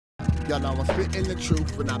Y'all know I'm spitting the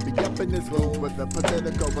truth when I be up in this booth. With the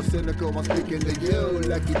political or cynical, I'm speaking to you.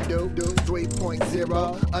 Lucky dude,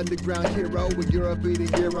 3.0, underground hero with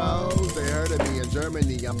European heroes. They heard of me in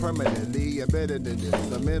Germany, I'm permanently embedded in this.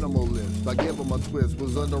 A minimalist, I give them a twist.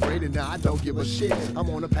 Was underrated, now I don't give a shit. I'm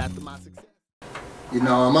on the path to my success. You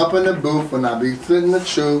know, I'm up in the booth when I be spitting the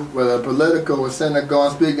truth. Whether political or cynical,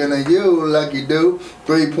 I'm speaking to you, lucky dude.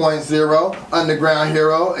 3.0, underground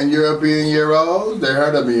hero and European heroes. They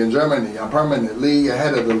heard of me in Germany. I'm permanently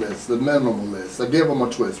ahead of the list, the minimalist. I give them a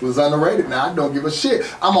twist. Was underrated, now I don't give a shit.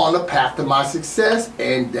 I'm on the path to my success,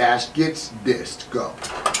 and Dash gets dissed. Go.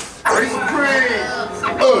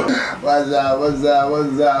 What's up, what's up,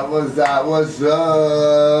 what's up, what's up, what's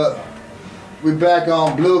up? We back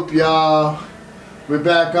on Bloop, y'all. We're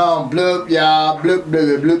back on Bloop, y'all. Bloop,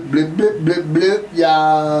 bloop, bloop, bloop, bloop, bloop, bloop,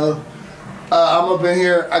 y'all. I'm up in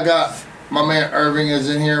here. I got my man Irving is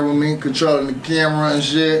in here with me, controlling the camera and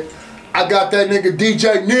shit. I got that nigga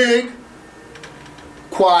DJ Nick.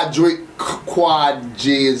 Quad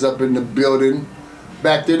G is up in the building.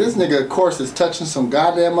 Back there, this nigga, of course, is touching some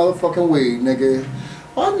goddamn motherfucking weed, nigga.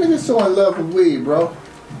 Why niggas so in love with weed, bro?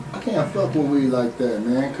 I can't fuck with weed like that,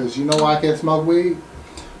 man. Cause you know why I can't smoke weed?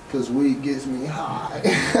 Cause weed gets me high.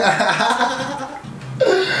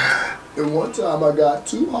 And one time I got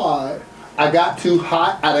too high. I got too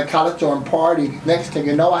hot at a college party. Next thing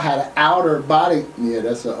you know, I had an outer body. Yeah,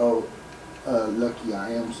 that's a Lucky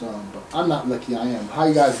I Am song. But I'm not Lucky I Am. How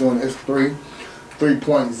you guys doing? It's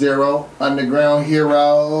 3.0, underground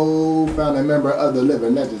hero, founding member of the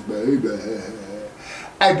Living Legends, baby.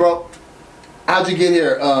 Hey, bro, how'd you get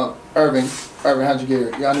here, Irving? Irving, how'd you get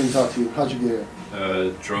here? Yeah, I need to talk to you. How'd you get here?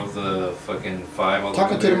 Drove the fucking 5 all the way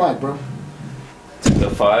Talking to the mic, bro. The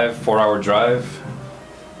 4-hour drive.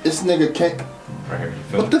 This nigga can't. Right here, you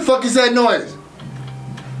feel What the fuck is that noise?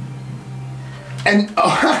 And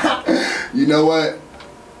you know what?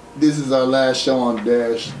 This is our last show on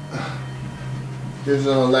Dash. This is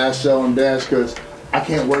our last show on Dash because I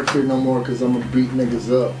can't work here no more because I'm gonna beat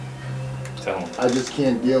niggas up. Tell them. I just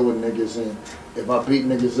can't deal with niggas, and if I beat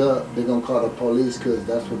niggas up, they're gonna call the police because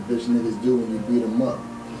that's what bitch niggas do when you beat them up.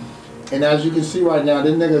 And as you can see right now,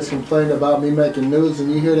 this nigga's complaining about me making news,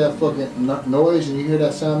 and you hear that fucking noise and you hear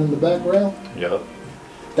that sound in the background? Yup.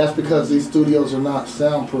 That's because these studios are not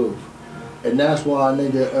soundproof. And that's why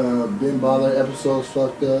nigga Ben Baller episodes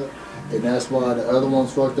fucked up. And that's why the other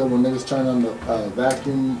ones fucked up when niggas turn on the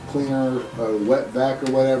vacuum cleaner or wet vac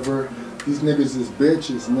or whatever. These niggas is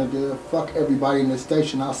bitches, nigga. Fuck everybody in the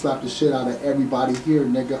station. I'll slap the shit out of everybody here,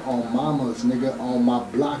 nigga. On mamas, nigga. On my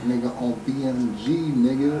block, nigga. On BMG,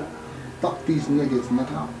 nigga. Fuck these niggas,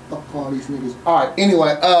 nigga. I'll fuck all these niggas. Alright,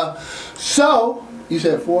 anyway, so, you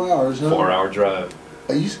said 4 hours, huh? 4-hour drive.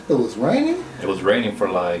 You said it was raining? It was raining for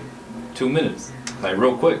like 2 minutes. Like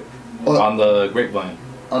real quick. On the grapevine.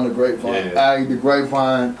 On the grapevine. Yeah. The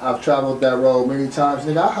grapevine, I've traveled that road many times.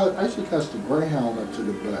 Nigga, I should catch the greyhound up to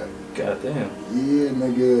the back. Goddamn. Yeah,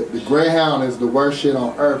 nigga. The greyhound is the worst shit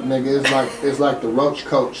on earth, nigga. It's like the roach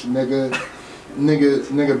coach, nigga.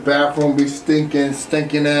 Nigga bathroom be stinking ass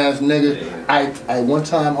nigga. Yeah. I one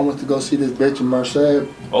time I went to go see this bitch in Merced.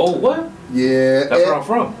 Oh, what? Yeah. That's where I'm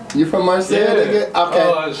from. You from Merced, yeah. nigga? Okay.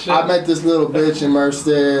 Oh, shit. I met this little bitch in Merced.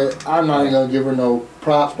 I'm not even gonna give her no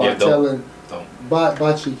props by telling.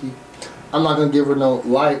 Bye, Cheeky. I'm not gonna give her no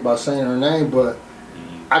light by saying her name, but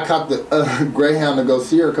I caught the greyhound to go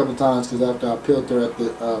see her a couple times because after I peeled her at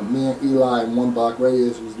the, me and Eli in 1 block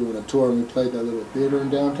radius was doing a tour and we played that little theater in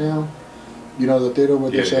downtown. You know the theater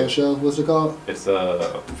where they show shows? What's it called? It's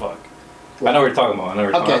fuck. I know what you're talking about.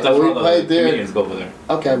 Okay, that's well, we played there. Comedians go over there.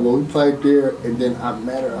 Okay, well we played there and then I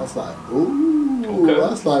met her. I was like, ooh. Okay. I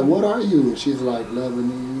was like, what are you? And she's like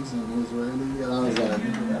Lebanese and Israeli. And I was like,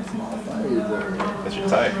 that's my favorite. That's your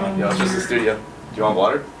type, huh? Yo, it's just the studio. Do you want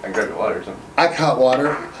water? I can grab your water or something. I got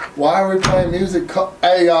water. Why are we playing music?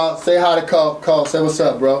 Hey y'all, say hi to Cole. Say what's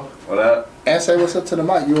up, bro. What up? And say what's up to the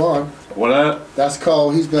mic. You on? What up? That's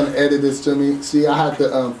Cole. He's gonna edit this to me. See, I had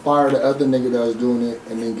to fire the other nigga that was doing it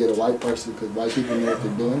and then get a white person because white people know what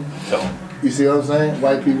they're doing. You see what I'm saying?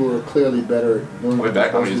 White people are clearly better at doing what they're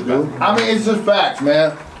supposed to do. I mean, it's just facts,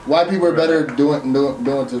 man. White people are better at doing what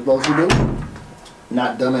they're supposed to do.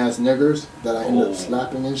 Not dumbass niggers that I end up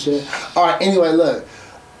slapping and shit. Alright, anyway, look.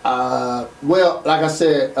 Well, like I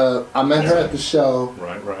said, I met her at the show.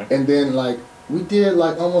 Right. And then, like, we did,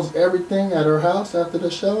 like, almost everything at her house after the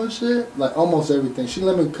show and shit. Like, almost everything. She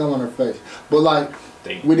let me come on her face. But, like,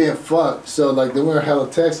 we didn't fuck. So, like, then we were hella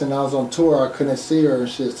texting. I was on tour. I couldn't see her and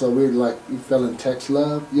shit. So, we, like, we fell in text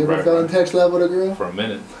love. You ever fell in text love with a girl? For a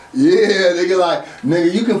minute. Yeah, nigga, like,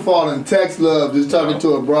 nigga, you can fall in text love just talking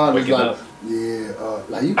to a broad. It's like, Yeah,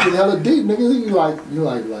 like you get hella deep, nigga.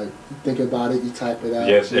 You think about it, you type it out.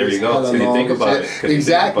 Yes, there you go. So you think about it.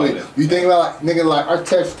 Exactly. You think about it, nigga, like our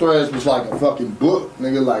text threads was like a fucking book,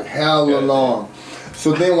 nigga, like hella long.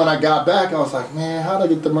 So then when I got back, I was like, man, how'd I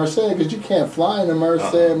get to Merced? Because you can't fly in the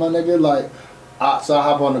Merced, my nigga. Like, so I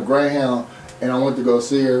hop on the Greyhound, and I went to go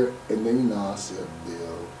see her, and then, you know, I said,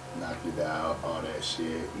 deal, knocked it out, all that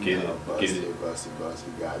shit.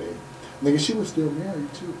 Busted, got it. Nigga, she was still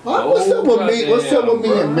married, too. What's up with me? What's up with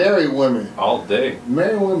me and married women? All day.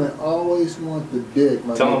 Married women always want the dick,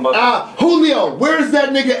 my Tell nigga. them about Julio, where's that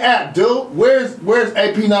nigga at, dude? Where's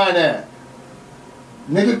AP9 at?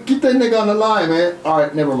 Nigga, get that nigga on the line, man.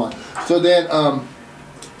 Alright, never mind. So then,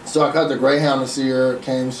 so I got the Greyhound to see her,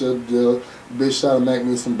 came, she the bitch tried to make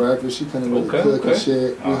me some breakfast. She couldn't really cook and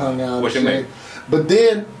shit. We hung out and shit. But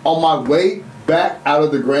then, on my way back out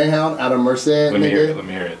of the Greyhound, out of Merced, let me nigga. Let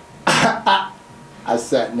me hear it. I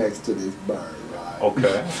sat next to this bird, right?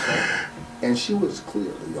 Okay. And she was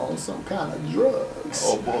clearly on some kind of drugs.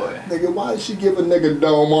 Oh boy. Nigga, why did she give a nigga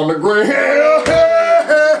dome on the Greyhound?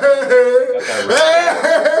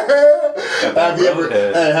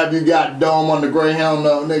 Have you got dome on the Greyhound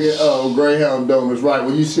though, nigga? Oh, Greyhound dome is right.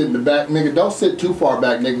 When you sit in the back, nigga, don't sit too far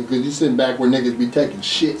back, nigga, because you sitting back where niggas be taking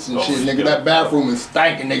shits and shit, nigga. That bathroom is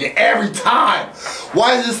stinking, nigga, every time.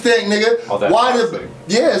 Why is this thing, nigga? Why the?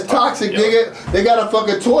 Yeah, it's toxic, nigga. They got a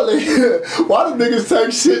fucking toilet here. Why the niggas take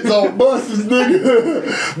shits on buses,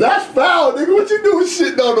 nigga? That's foul, nigga. What you doing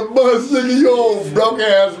shitting on the bus, nigga? You old broke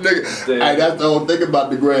ass nigga. Hey, that's the whole thing about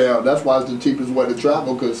the Greyhound. That's why it's the cheapest way to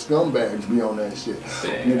travel, because scumbags be on that shit.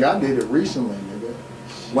 Nigga, I did it recently, nigga.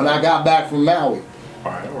 When I got back from Maui.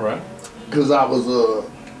 Alright. Because I was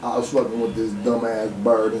fucking with this dumbass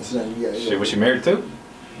bird and saying, Shit, was she married too?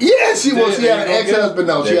 Yeah, she was. She had an ex-husband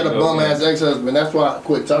though. She had a bum-ass ex-husband. That's why I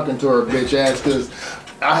quit talking to her bitch ass, because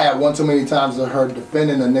I had one too many times of her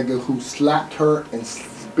defending a nigga who slapped her and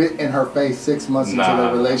spit in her face 6 months into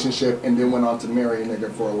their relationship and then went on to marry a nigga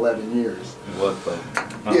for 11 years. What the?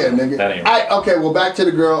 Yeah, nigga. That ain't right. Okay, well, back to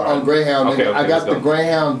the girl on Greyhound, nigga. Okay, I got the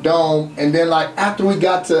Greyhound dome, and then, like, after we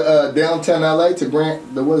got to downtown LA, to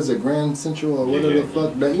Grand Central, or whatever the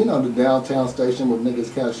fuck, you know, the downtown station where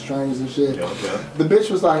niggas catch trains and shit. The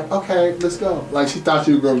bitch was like, okay, let's go. Like, she thought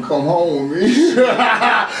she was gonna come home with me.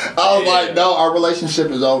 I was like, no, our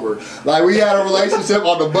relationship is over. Like, we had a relationship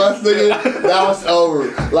on the bus, nigga. Now it's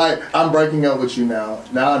over. Like, I'm breaking up with you now.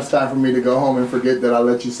 Now it's time for me to go home and forget that I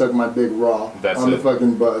let you suck my dick raw on the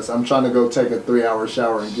fucking bus. I'm trying to go take a 3-hour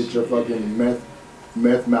shower and get your fucking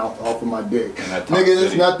meth mouth off of my dick. Nigga,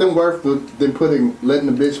 there's nothing worse than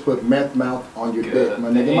letting the bitch put meth mouth on your dick, my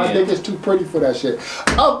nigga. My dick is too pretty for that shit.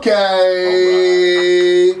 Okay.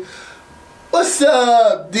 What's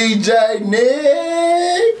up, DJ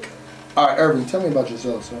Nick? Alright, Irvin, tell me about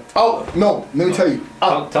yourself, sir. Oh, no, let me tell you.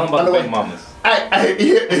 Tell them about the big mamas.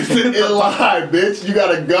 It's in line, bitch. You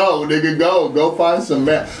gotta go, nigga. Go find some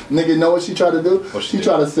man. Nigga, know what she tried to do? She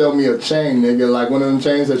tried to sell me a chain, nigga. Like one of them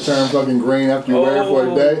chains that turn fucking green after you wear it for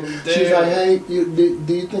a day. Damn. She's like, hey, do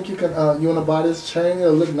you think you can, you wanna buy this chain?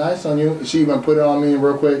 It'll look nice on you. She even put it on me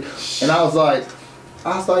real quick. And I was like,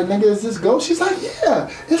 nigga, is this gold? She's like, yeah,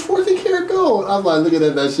 it's 14 karat gold. I was like, looking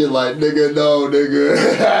at that shit like, nigga, no, nigga.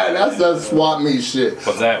 That's that swap me shit.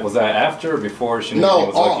 Was that after or before she knew your name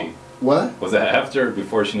was Lucky? What? Was that after or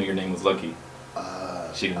before she knew your name was Lucky? I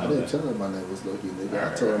didn't tell her my name was Lucky,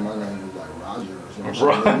 nigga. I told her my name was like Roger or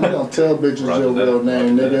something. You don't tell bitches your real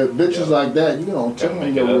name, nigga. Bitches like that, you don't tell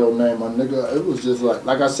them your real name, my nigga. It was just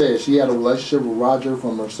like I said, she had a relationship with Roger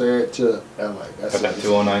from Merced to LA. That's that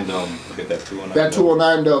 209 dome. Look at that 209. That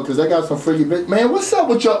 209 dome, because they got some freaky bitch. Man, what's up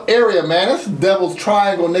with your area, man? That's the Devil's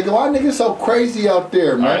Triangle, nigga. Why niggas so crazy out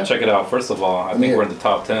there, man? Alright, check it out. First of all, I think we're in the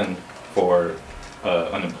top 10 for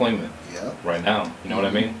unemployment right now. You know what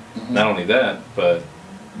I mean? Not only that, but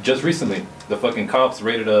just recently, the fucking cops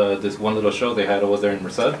raided this one little show they had over there in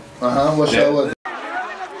Merced. What show was it?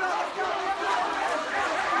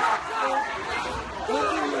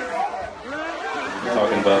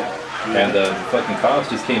 Talking about. And the fucking cops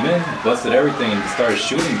just came in, busted everything, and started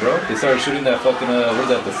shooting, bro. They started shooting that fucking, what is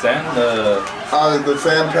that, the sand? The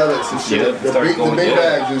sand pellets and shit. Yeah, the big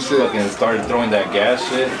bags and shit. Fucking started throwing that gas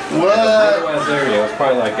shit. What? The ass area, it was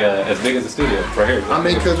probably like as big as the studio, right here. I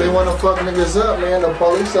mean, because they want to fuck niggas up, man. The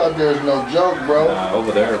police out there is no joke, bro. Nah,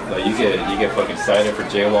 over there, like, you get fucking cited for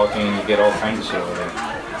jaywalking, you get all kinds of shit over there.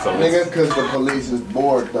 So nigga, because the police is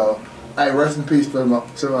bored, though. Hey, rest in peace to my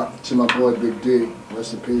boy Big D.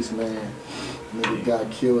 Rest in peace, man. Nigga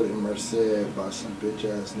got killed in Merced by some bitch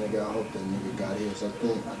ass nigga. I hope that nigga got his. I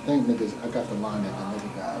think niggas. I got the line that the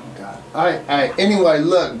nigga got. Alright. Anyway,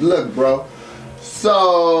 look, bro.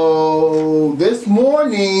 So this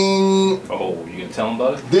morning. Oh, you can tell them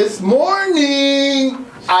about it? This morning,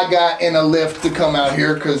 I got in a lift to come out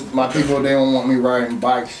here because my people, they don't want me riding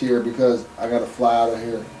bikes here because I got to fly out of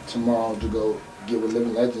here tomorrow to go get with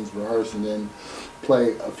Living Legends rehearse and then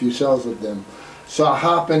play a few shows with them. So I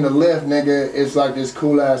hop in the lift, nigga. It's like this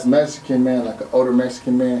cool ass Mexican man, like an older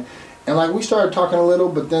Mexican man. And like we started talking a little,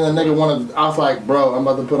 but then the nigga wanted, I was like, bro, I'm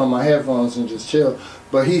about to put on my headphones and just chill.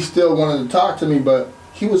 But he still wanted to talk to me, but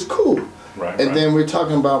he was cool. Right, and then we're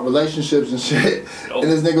talking about relationships and shit. And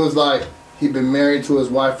this nigga was like, he'd been married to his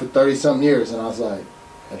wife for 30-something years. And I was like,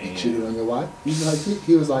 have you cheated on your wife?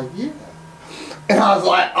 He was like, yeah. And I was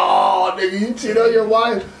like, oh, nigga, you cheated on your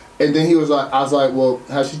wife? And then he was like, I was like, well,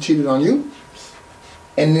 has she cheated on you?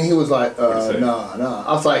 And then he was like, nah.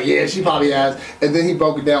 I was like, yeah, she probably has. And then he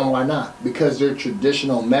broke it down, why not? Because they're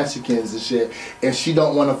traditional Mexicans and shit. And she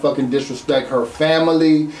don't want to fucking disrespect her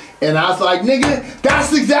family. And I was like, nigga,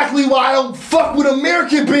 that's exactly why I don't fuck with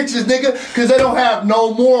American bitches, nigga. Because they don't have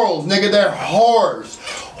no morals, nigga. They're whores.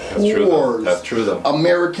 That's true, though. That's true, though.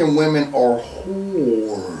 American women are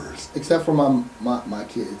whores. Except for my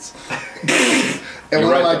kids. And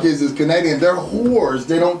one of my kids is Canadian. They're whores.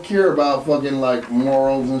 They don't care about fucking like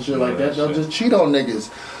morals and shit like that. They'll just cheat on niggas.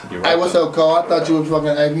 Right, hey, what's up, Cole? I thought you were fucking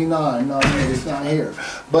AP9. No, nigga, it's not here.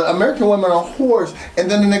 But American women are whores. And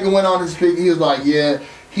then the nigga went on to speak. He was like, yeah.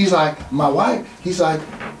 He's like, my wife. He's like,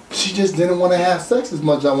 she just didn't want to have sex as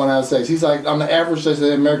much as I want to have sex. He's like, on the average, they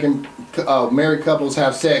say American married couples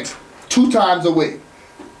have sex 2 times a week.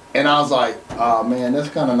 And I was like, oh man, that's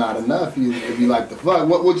kind of not enough. If you like the fuck,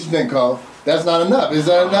 what you think, Cole? That's not enough. Is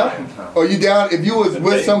that enough? Or you down if you was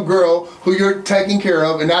with some girl who you're taking care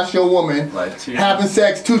of and that's your woman, like having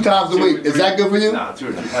sex 2 times a week? Is that good for you? Nah,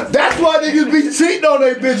 2 times. That's why niggas be cheating on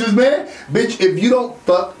their bitches, man. Bitch, if you don't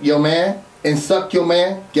fuck your man and suck your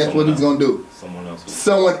man, guess what he's gonna do?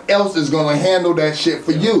 Someone else is gonna handle that shit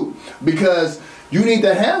for you because you need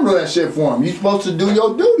to handle that shit for him. You supposed to do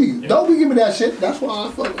your duty. Yeah. Don't be giving me that shit. That's why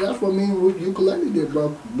I fuck. That's what me and Ukulele did,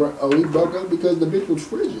 bro. We broke up because the bitch was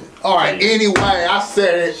frigid. All right. Anyway, I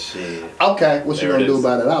said it. Shit. Okay. What you gonna do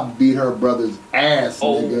about it? I beat her brother's ass,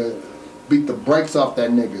 nigga. Beat the brakes off that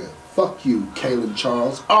nigga. Fuck you, Kaylin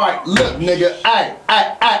Charles. All right. Look, nigga. Hey.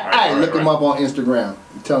 Look him up on Instagram.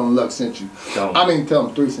 Tell him Luck sent you. Tell him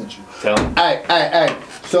 3 sent you. Tell him. Hey.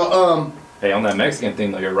 So Hey, on that Mexican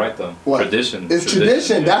thing though, you're right though. What? Tradition. It's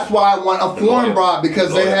tradition. Yeah. That's why I want a foreign broad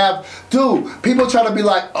because they have, dude, people try to be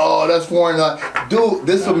like, oh, that's foreign. Like, dude,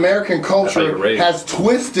 this American culture has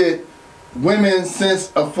twisted women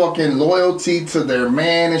sense of fucking loyalty to their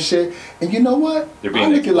man and shit. And you know what? I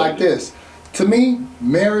look at it like this. To me,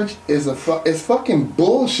 marriage is it's fucking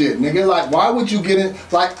bullshit, nigga. Like, why would you get in?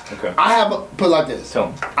 Like, I have put it like this. Tell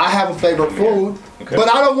 'em. I have a favorite food,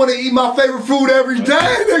 but I don't want to eat my favorite food every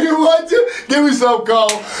day, nigga. What you? Give me some,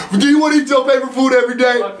 Cole. Do you want to eat your favorite food every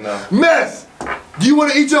day? Fuck no. Mess. Do you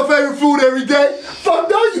want to eat your favorite food every day? Fuck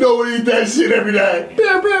no, you don't want to eat that shit every day.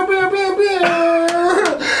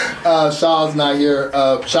 Shaw's not here.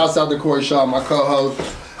 Shouts out to Corey Shaw, my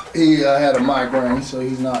co-host. He had a migraine, so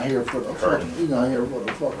he's not here for the fuck. He's not here for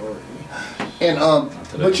the fuck. And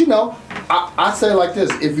but you know, I say like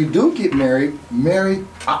this: if you do get married,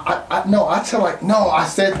 I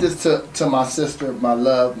said this to my sister, my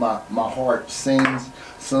love, my heart sings.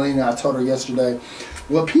 Selena, I told her yesterday,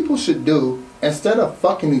 what people should do instead of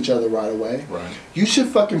fucking each other right away, you should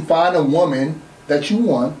fucking find a woman that you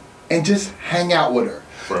want and just hang out with her.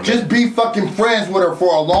 Just be fucking friends with her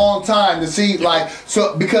for a long time to see, like,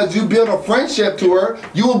 so because you build a friendship to her,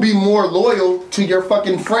 you will be more loyal to your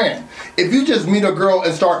fucking friend. If you just meet a girl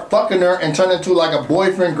and start fucking her and turn into like a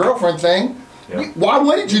boyfriend-girlfriend thing, why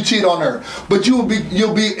wouldn't you cheat on her? But you'll be,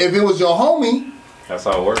 if it was your homie, that's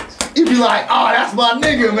how it works. You'd be like, oh, that's my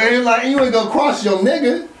nigga, man. Like, you ain't gonna cross your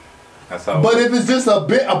nigga. That's how but if it's just a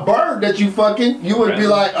bird that you fucking, you would be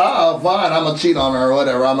like, oh, fine, I'm gonna cheat on her or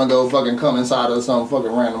whatever. I'm gonna go fucking come inside of some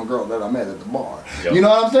fucking random girl that I met at the bar. You know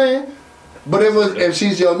what I'm saying? But if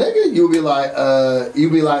she's your nigga, you'd be like,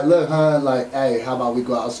 look, hun, like, hey, how about we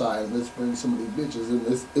go outside and let's bring some of these bitches and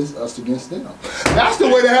it's us against them. That's the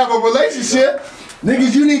way to have a relationship.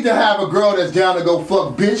 Niggas, you need to have a girl that's down to go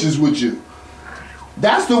fuck bitches with you.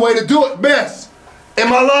 That's the way to do it best.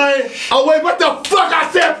 Am I lying? Oh wait, what the fuck? I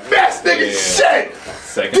said best, nigga. Shit.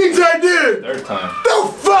 Second. DJ did. Third time. The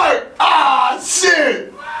fuck? Ah,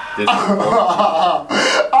 shit. I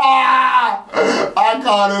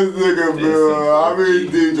caught this nigga, bro. I mean,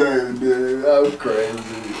 DJ did. That was crazy.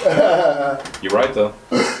 You're right though.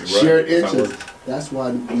 Shared interest. That's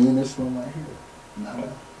why me and this one right here. Nah.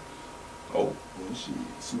 Oh. When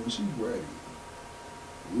she's ready,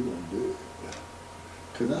 we gonna do it.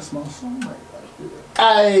 Cause that's my soulmate.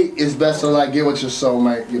 Hey, it's best to like get with your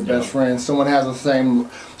soulmate, your best friend, someone has the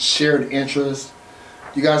same shared interest.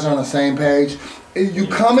 You guys are on the same page. You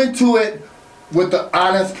come into it with the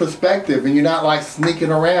honest perspective, and you're not like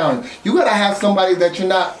sneaking around. You gotta have somebody that you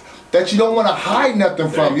don't want to hide nothing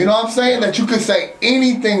from. You know what I'm saying? That you could say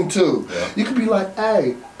anything to. You could be like,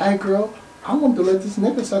 hey girl, I want to let this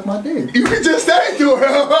nigga suck my dick. You could just say it to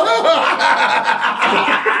her.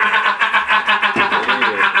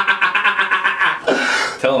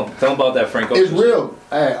 Tell him about that Frank Ocean. It's real.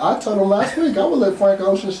 Hey, I told him last week I would let Frank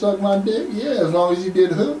Ocean suck my dick. Yeah, as long as he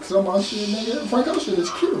did hooks on my shit, nigga. Frank Ocean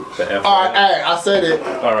is cute. Alright, hey, I said it.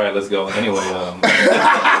 Alright, let's go. Anyway,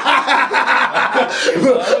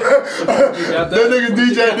 that nigga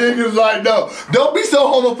DJ Dick is like, no. Don't be so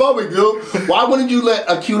homophobic, dude. Why wouldn't you let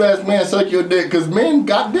a cute ass man suck your dick? Because men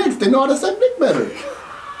got dicks. They know how to suck dick better.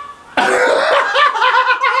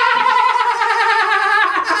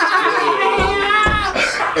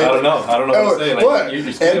 I don't know what to say. Like, what?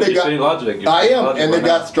 You're saying logic. I am, and they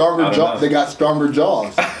got stronger jaws. They got stronger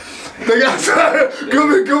jaws. They got come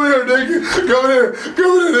here, nigga. Come here,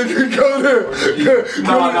 nigga. Come here.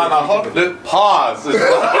 No. Hold on. Pause.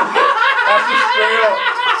 That's just straight up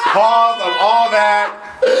pause of all that.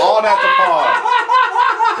 All that to pause.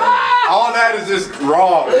 All that is just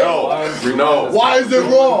wrong. No. Why is it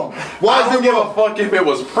wrong? Why is it wrong? I don't give a fuck if it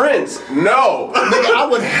was Prince. No. Nigga, I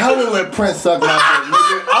would hella let Prince suck my dick,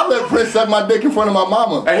 nigga. I let Prince suck my dick in front of my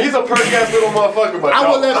mama. And he's a pretty ass little motherfucker, but I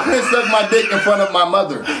would let Prince suck my dick in front of my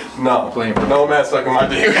mother. No. No man sucking my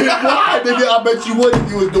dick. Why, nigga? I bet you would if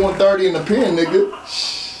you was doing 30 in the pen, nigga.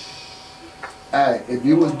 Hey, if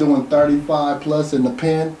you was doing 35 plus in the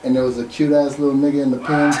pen and there was a cute ass little nigga in the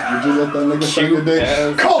pen, would you let that nigga suck your dick?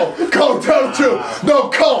 Cole, tell the truth. No,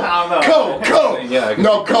 Cole.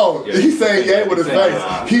 No, Cole. He's saying yeah with his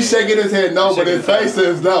face. He's shaking his head no, but his face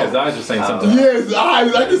says no. His eyes are saying something. Yes, his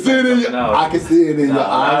eyes. I can see it in your eyes. I can see it in your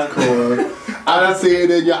eyes, Cole. I can see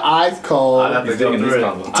it in your eyes, Cole. I'd have to go through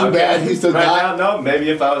it. Too bad he said that. No, maybe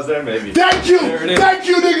if I was there, maybe. Thank you,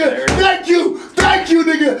 nigga. Thank you,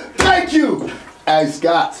 nigga. Thank you. Hey,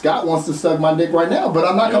 Scott wants to suck my dick right now, but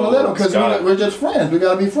I'm not gonna let him because we're just friends. We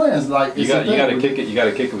gotta be friends. Like you gotta kick it. You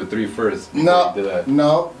gotta kick it with 3 first. No.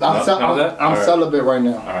 I'm celibate right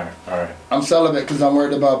now. All right. I'm celibate because I'm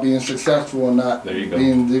worried about being successful and not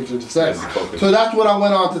being addicted to sex. So that's what I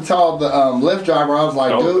went on to tell the Lyft driver. I was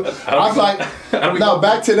like, dude,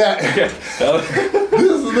 back to that.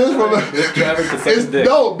 This from Lyft driver to suck his dick.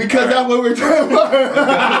 No, because that's what we're talking about.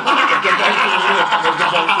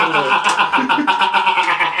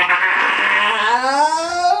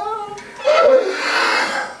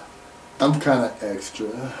 I'm kind of extra.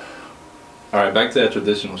 Alright, back to that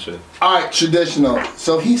traditional shit. Alright, traditional.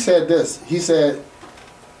 So he said this. He said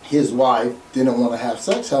his wife didn't want to have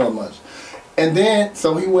sex hella much. And then,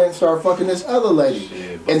 so he went and started fucking this other lady.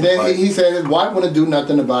 And then he said his wife wouldn't do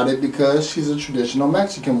nothing about it because she's a traditional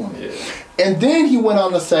Mexican woman. Yeah. And then he went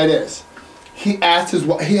on to say this. He asked his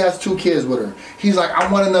wife, he has 2 kids with her. He's like, I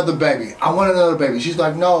want another baby. She's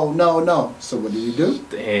like, no. So what did he do?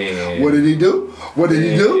 Damn. What did he do?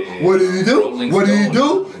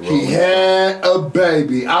 He had a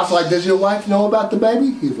baby. I was like, does your wife know about the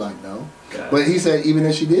baby? He's like, no. God. But he said even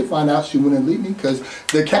if she did find out, she wouldn't leave me because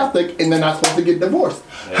they're Catholic and they're not supposed to get divorced.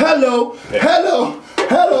 Yeah.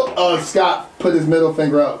 Hello. Scott put his middle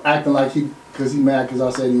finger up, acting like because he mad because I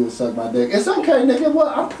said he would suck my dick. It's okay, nigga. Well,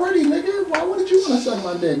 I'm pretty, nigga. Why wouldn't you want to suck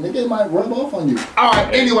my dick? Nigga, it might rub off on you. All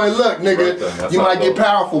right, anyway, look, nigga. You might get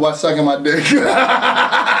powerful by sucking my dick.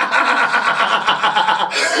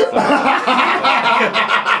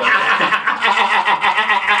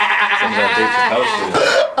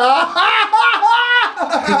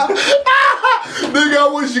 Nigga, I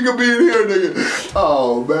wish you could be in here, nigga.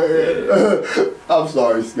 Oh, man. I'm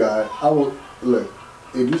sorry, Scott. Look.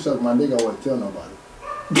 If you suck my dick, I wouldn't tell nobody.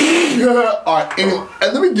 Alright, anyway,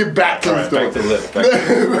 let me get back to the story.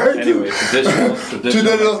 Anyway,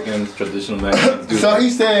 traditional Mexicans. So he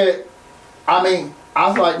said, I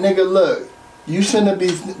was like, nigga, look, you shouldn't be,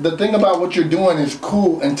 the thing about what you're doing is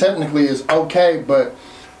cool and technically is okay, but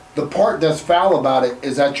the part that's foul about it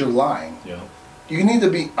is that you're lying. Yeah. You need to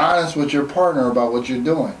be honest with your partner about what you're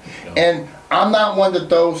doing. Yeah. And I'm not one to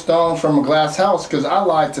throw stones from a glass house because I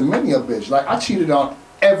lied to many a bitch. Like, I cheated on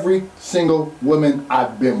every single woman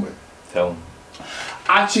I've been with. Tell them.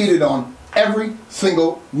 I cheated on every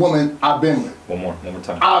single woman I've been with. One more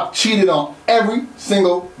time. I've cheated on every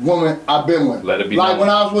single woman I've been with. Let it be like known. When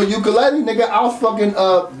I was with Ukulele, nigga, I was fucking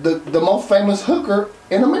the most famous hooker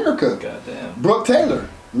in America. Goddamn. Brooke Taylor.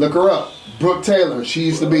 Look her up. Brooke Taylor. She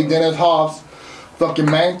used to be Dennis Hoff's fucking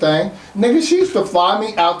main thing. Nigga, she used to fly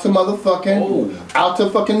me out to motherfucking, out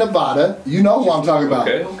to fucking Nevada. You know who I'm talking about.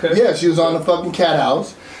 Okay. Yeah, she was on the fucking cat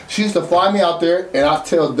house. She used to fly me out there, and I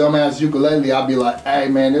tell dumbass ukulele, I'd be like, hey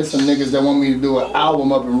man, there's some niggas that want me to do an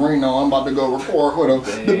album up in Reno. I'm about to go record with them.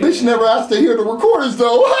 Damn. The bitch never asked to hear the recordings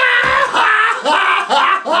though.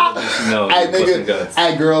 Hey nigga,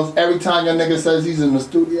 hey girls, every time your nigga says he's in the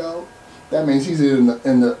studio, that means he's in the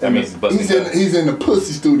he's in the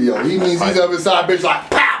pussy studio. He means he's up inside bitch like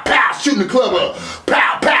pow pow shooting the club up.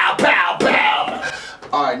 Pow pow pow pow.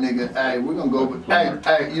 Alright nigga, hey, we're gonna go with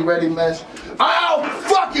hey, you ready, Mesh? Oh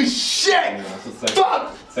fucking shit!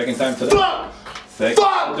 Fuck! Second time today. Fuck!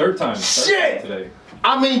 Fuck! Third time shit! Today.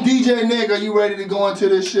 I mean DJ Nick, are you ready to go into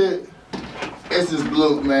this shit? This is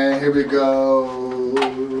Bloop, man. Here we go.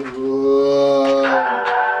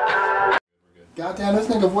 Goddamn, this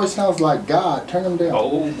nigga voice sounds like God. Turn him down.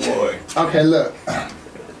 Oh boy. Okay, look.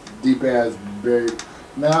 Deep ass babe.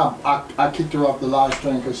 Man, I kicked her off the live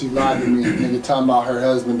stream because she lied to me. Nigga talking about her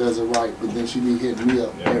husband does it right, but then she be hitting me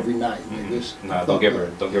up every night, nigga. Nah, don't give her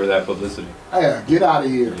that publicity. Yeah, get out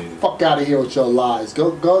of here. Yeah. Fuck out of here with your lies.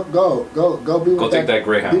 Go be with take that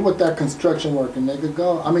greyhound. Be with that construction working, nigga.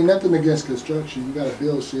 Go. I mean, nothing against construction. You gotta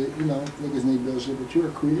build shit. You know, niggas need to build shit, but you're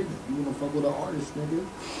a creative. You wanna fuck with an artist, nigga.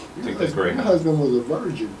 Take that greyhound. My husband was a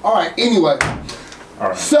virgin. All right. Anyway. All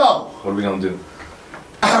right. So. What are we gonna do?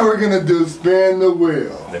 We're gonna do spin the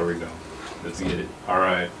wheel. There we go. Let's get it.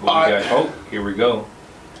 Alright. What we got? Oh, here we go.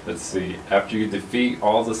 Let's see. After you defeat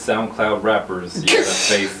all the SoundCloud rappers, you gotta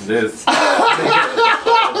face this.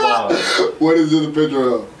 What is this a picture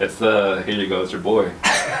of? It's here you go, it's your boy.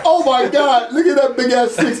 Oh my god, look at that big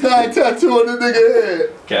ass 6'9" tattoo on the nigga head.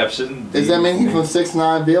 Caption. Does that mean he's from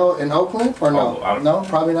 6'9"ville in Oakland? Or no? Oh, no,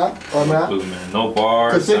 probably not. Or not? Blue, man. No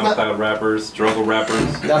bars, SoundCloud rappers, struggle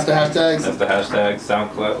rappers. That's the hashtags? That's the hashtag.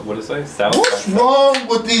 SoundCloud, what did it say? SoundCloud. What's wrong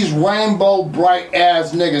with these rainbow bright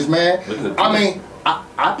ass niggas, man? I mean,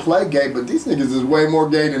 I play gay, but these niggas is way more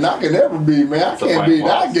gay than I can ever be, man. I can't be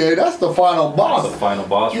that gay. That's the final boss. That's the final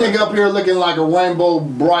boss. Nigga up here looking like a rainbow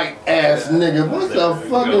bright ass nigga. What the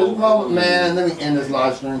fuck is wrong, man? Let me end this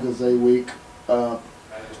live stream because they weak. I'm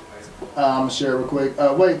gonna share real quick.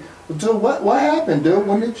 Wait, dude, what happened, dude?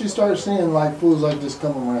 When did you start seeing like fools like this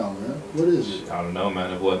come around, man? What is it? I don't know,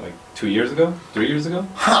 man. What, like 2 years ago? 3 years ago?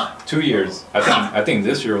 Huh. 2 years. I think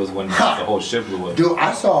this year was when the whole shit blew up. Dude,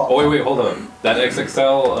 I saw. Oh wait, hold up. That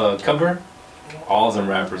XXL cover, all of them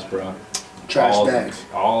rappers, bro. Trash bags.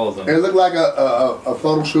 All of them. It looked like a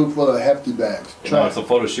photo shoot full of hefty bags. No, it's a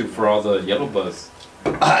photo shoot for all the yellow buzz.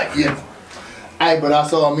 Yeah. Hey, but I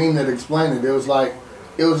saw a meme that explained it. It was like,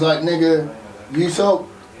 nigga, you so.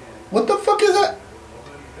 What the fuck is that?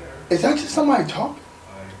 Is that just somebody talking?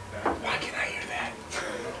 Why can't I hear that?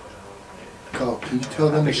 Go, can you tell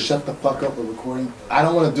them to shut the fuck up with recording? I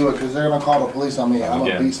don't want to do it because they're going to call the police on me. I'm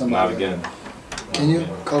going to beat somebody. Not again. Can you?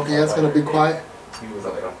 Cokie, that's going to be quiet?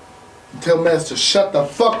 Tell Mess to shut the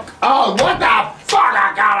fuck. Oh, what the fuck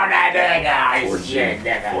I got on that nigga? 4G.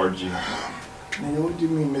 4G. Nigga, what do you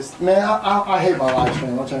mean, Miss? Man, I hate my live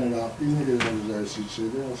stream. I'll turn it off. These niggas don't deserve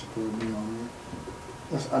shit. They don't support me on here.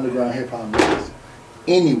 That's underground hip hop niggas.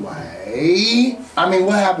 Anyway, I mean,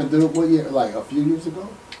 what happened, dude? What year? Like a few years ago?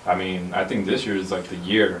 I mean, I think this year is like the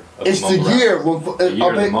year. Of it's the year.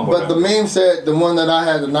 But the meme said, the one that I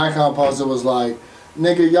had, the Nikon poster was like,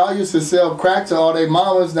 nigga, y'all used to sell crack to all they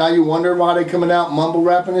mamas. Now you wonder why they coming out mumble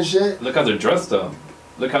rapping and shit. Look how they're dressed up.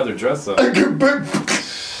 Look how they're dressed up.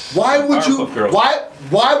 Why would you?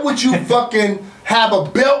 Why would you fucking have a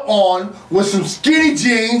belt on with some skinny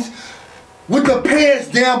jeans with the pants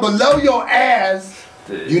down below your ass?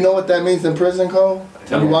 You know what that means in prison, Cole?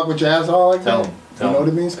 When you walk with your ass all like that? You know what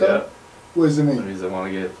it means, Cole? Yeah. What does it mean? It means I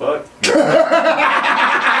want to get fucked.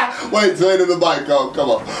 Wait, say it in the mic, Cole. Come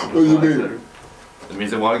on. What does it mean? It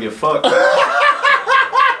means I want to get fucked.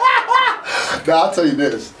 Now I'll tell you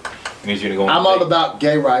this. Means you're gonna go I'm all about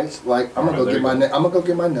gay rights. Like I'm gonna go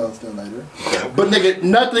get my nails done later. But nigga,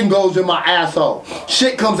 nothing goes in my asshole.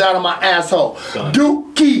 Shit comes out of my asshole.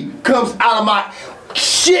 Dookie comes out of my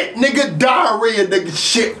shit, nigga. Diarrhea, nigga.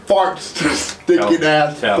 Shit, farts, stinking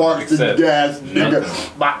ass, farts and gas, nigga.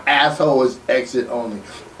 My asshole is exit only.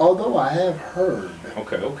 Although I have heard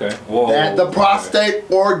that the prostate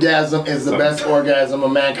orgasm is the best orgasm a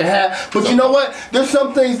man can have. But you know what? There's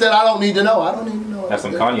some things that I don't need to know. I don't even know. That's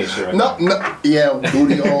some Kanye shit right now. Yeah,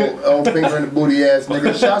 booty, old finger in the booty ass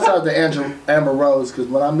nigga. Shouts out to Amber Rose, because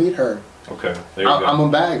when I meet her, there you go. I'm a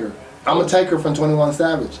bagger. I'm gonna take her from 21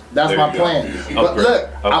 Savage. That's my plan. But look,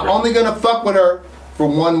 I'm only gonna fuck with her for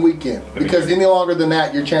 1 weekend. Because any longer than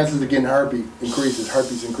that, your chances of getting herpes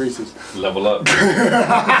increases. Level up.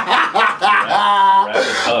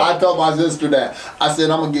 I told my sister that. I said,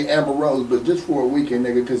 I'm going to get Amber Rose, but just for a weekend,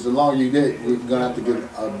 nigga, because the longer you get, you're going to have to get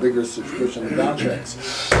a bigger subscription to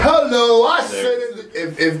contracts. Hello, I said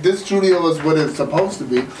if this studio is what it's supposed to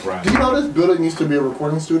be. Right. Do you know this building used to be a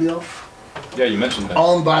recording studio? Yeah, you mentioned that.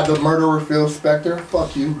 Owned by the murderer Phil Spector.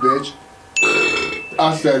 Fuck you, bitch.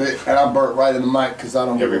 I said it, and I burnt right in the mic because I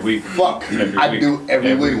don't give a fuck. I do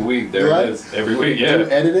every week. Every week, there it is. Every week, yeah. Do you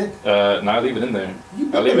edit it? No, I leave it in there.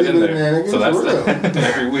 I leave it in there. So that's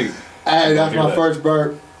every week. Hey, that's my first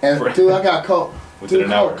burp. And dude, I got cold. Within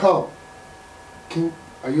an hour. Cold.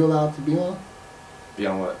 Are you allowed to be on? Be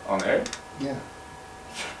on what? On air? Yeah.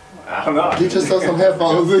 I don't know. Get yourself some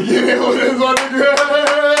headphones and get in with this one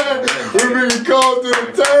again. We're being called to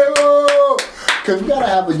the table. Cause we gotta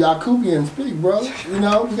have a Yakubian speak, bro. You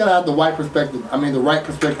know, we gotta have the white perspective. I mean the right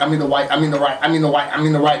perspective. I mean the right.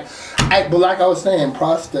 Hey, but like I was saying,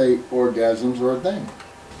 prostate orgasms are a thing.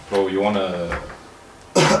 Bro, you wanna?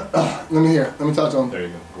 Let me hear. Let me talk to him. There you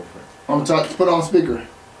go. Go for it. I'm gonna talk. Put on speaker.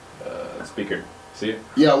 Speaker. See it?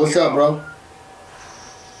 Yeah. What's up, bro?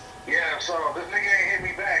 Yeah. So this nigga ain't hit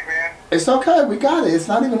me back, man. It's okay. We got it. It's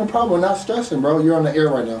not even a problem. We're not stressing, bro. You're on the air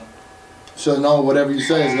right now. So no, whatever you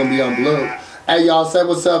say is gonna be on Bloop. Hey y'all, say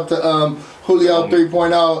what's up to Julio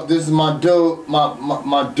 3.0. This is my dude,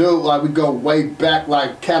 my dude. Like we go way back,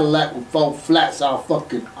 like Cadillac with 4 flats. I'll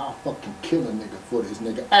fucking kill a nigga for this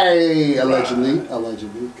nigga. Hey, allegedly,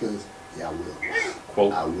 cause yeah, I will.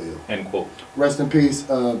 Quote. I will. End quote. Rest in peace,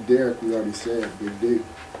 Derek. We already said, Big D.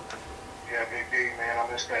 Yeah, Big D, man.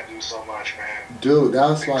 I miss that dude so much, man. Dude,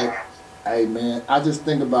 that's like, hey man, I just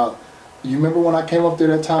think about. You remember when I came up there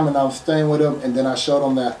that time and I was staying with him, and then I showed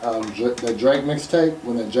him that that Drake mixtape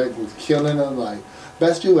when the Drake was killing him, like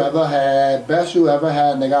best you ever had,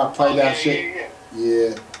 and they gotta play that shit.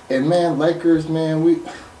 Yeah, and man, Lakers, man,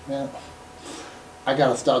 I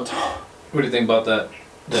gotta stop talking. What do you think about that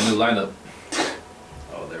new lineup?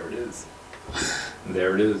 Oh, there it is.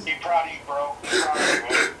 There it is. Be proud of you, bro. Be proud of you,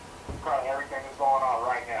 man. Be proud of everything that's going on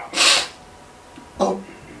right now. Oh,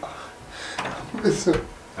 listen.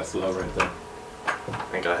 That's love right there.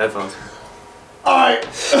 Ain't got headphones. Alright.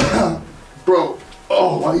 Bro,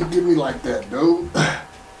 oh, why you give me like that, dude?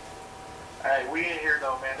 Hey, we in here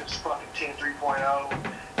though, man. This is fucking Team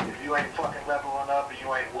 3.0. If you ain't fucking leveling up and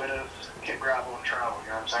you ain't with us, kick gravel and travel, you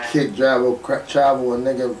know what I'm saying? Kick, travel, and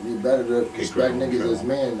nigga, be better to respect niggas as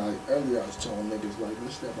men. Like earlier I was telling niggas, like,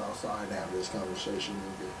 let's step outside and have this conversation,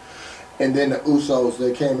 nigga. And then the Usos,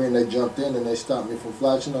 they came in, they jumped in, and they stopped me from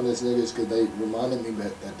flashing on this niggas because they reminded me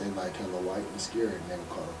that they like hella white and scary and never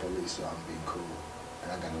called the police, so I'm being cool.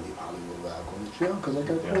 And I gotta leave Hollywood without going to jail because I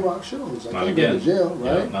gotta go rock shows. I can't go to jail,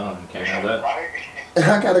 right? Yeah, no, you can't have that. And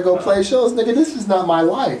I gotta go play shows, nigga. This is not my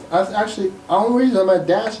life. The only reason I'm at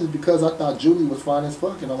Dash is because I thought Julie was fine as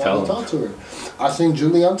fuck and I wanted to talk to her. I seen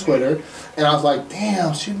Julie on Twitter, and I was like,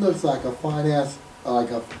 damn, she looks like a fine ass,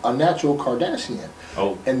 like a natural Kardashian.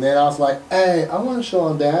 Oh. And then I was like, hey, I want to show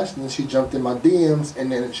on Dash. And then she jumped in my DMs, and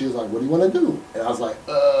then she was like, what do you want to do? And I was like,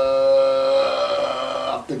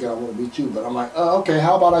 I'm thinking I want to meet you. But I'm like, okay,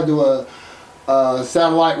 how about I do a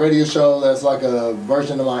satellite radio show that's like a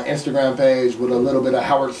version of my Instagram page with a little bit of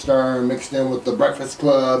Howard Stern mixed in with The Breakfast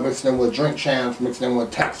Club, mixed in with Drink Champs, mixed in with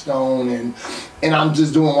Taxstone, and I'm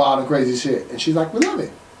just doing wild and crazy shit. And she's like, we love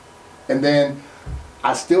it. And then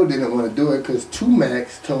I still didn't want to do it because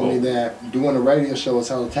 2Max told me that doing a radio show was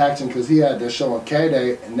hella taxing because he had this show on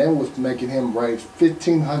K-Day and they was making him raise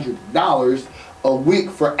 $1,500 a week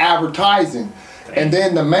for advertising. Dang. And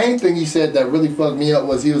then the main thing he said that really fucked me up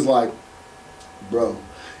was he was like, bro,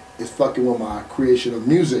 it's fucking with my creation of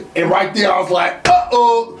music. And right there I was like,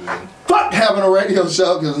 fuck having a radio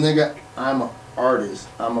show because nigga, I'm an artist.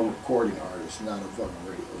 I'm a recording artist, not a fucking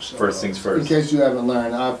radio show. First things first. In case you haven't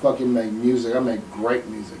learned, I fucking make music. I make great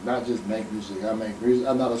music, not just make music. I make music.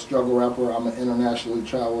 I'm not a struggle rapper. I'm an internationally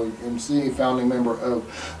traveling MC, founding member of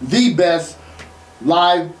the best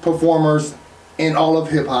live performers in all of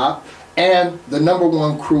hip hop, and the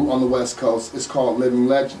 #1 crew on the West Coast is called Living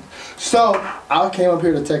Legends. So I came up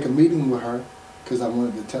here to take a meeting with her because I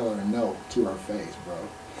wanted to tell her no to her face, bro.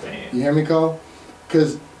 Damn. You hear me, Cole?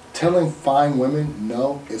 Because telling fine women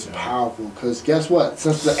no is powerful, because guess what?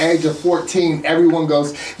 Since the age of 14, everyone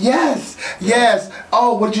goes, yes, yes.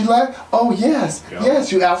 Oh, would you like? Oh, yes,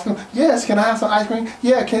 yes. You ask them, yes. Can I have some ice cream?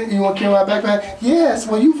 Yeah. Can you want to carry my backpack? Yes.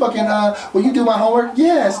 Will you fucking will you do my homework?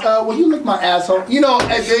 Yes. Will you lick my asshole? You know,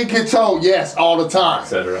 and they get told yes all the time,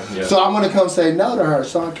 etc. Yeah. So I'm gonna come say no to her.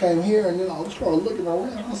 So I came here and then I started looking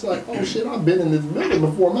around. I was like, oh shit, I've been in this building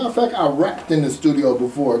before. Matter of fact, I rapped in the studio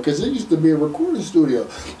before, because it used to be a recording studio.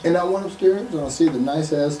 And I went upstairs and I see the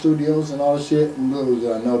nice ass studios and all the shit, and little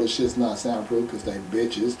did I know this shit's not soundproof because they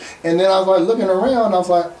bitches. And then I was like looking around, I was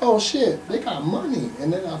like, oh shit, they got money.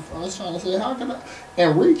 And then I was trying to say, how can I?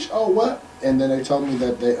 And Reach, oh what? And then they told me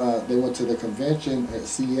that they went to the convention at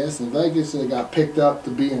CES in Vegas and they got picked up to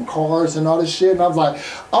be in cars and all this shit. And I was like,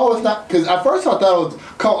 oh, it's not, because at first I thought it was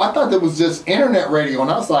cool. I thought that was just internet radio. And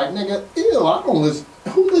I was like, nigga, ew, I don't listen.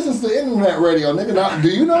 Who listens to internet radio, nigga? Now, do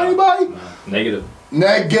you know anybody? Negative.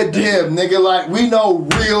 Negative, nigga. Like, we know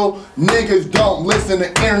real niggas don't listen to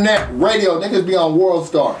internet radio. Niggas be on World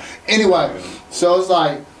Star. Anyway, so it's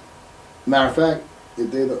like, matter of fact, if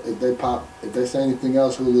they say anything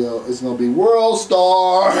else, Julio, it's gonna be World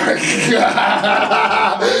Star.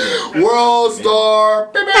 World Star.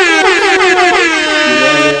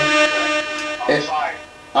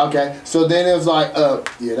 Okay, so then it was like,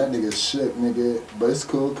 yeah, that nigga's shit, nigga, but it's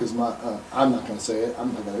cool, because I'm not gonna say it,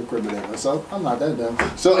 I'm not gonna incriminate myself, I'm not that dumb.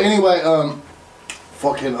 So anyway,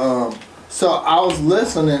 so I was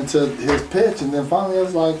listening to his pitch, and then finally I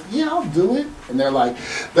was like, yeah, I'll do it. And they're like,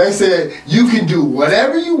 they said, you can do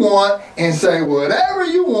whatever you want and say whatever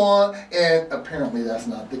you want, and apparently that's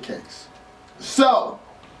not the case. So,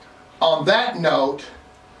 on that note,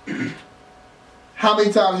 how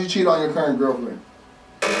many times you cheat on your current girlfriend?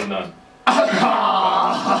 None.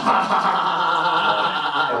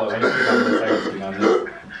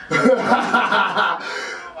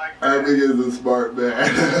 That nigga is a smart man.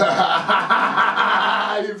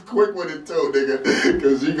 He's quick with it too, nigga.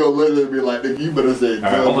 Because you gonna literally be like, nigga, you better say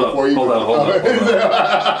no before you hold up.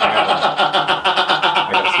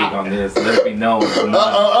 I gotta speak on this. Let it be known. I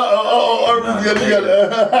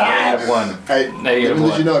had one. Hey,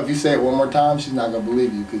 let you know, if you say it one more time, she's not gonna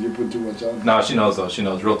believe you because you're putting too much on her. No, she knows though. She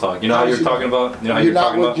knows. Real talk. You know how you're talking about? You know how you're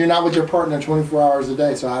talking about? You're not with your partner 24 hours a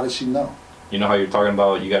day, so how does she know? You know how you're talking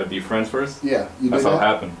about you gotta be friends first? Yeah, you That's how it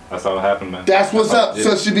happened. That's how it happened, man. That's what's up.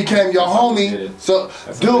 So she became your homie. So,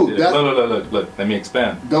 dude, look. Let me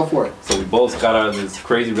expand. Go for it. So we both got out of this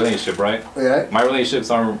crazy relationship, right? Yeah. My relationships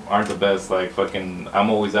aren't the best. Like fucking, I'm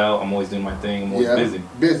always out. I'm always doing my thing. I'm always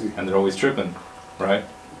busy. And they're always tripping, right?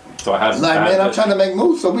 So I had like, man, I'm trying to make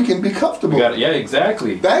moves so we can be comfortable. Yeah,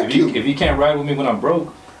 exactly. Thank you. If you can't ride with me when I'm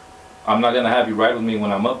broke, I'm not gonna have you ride with me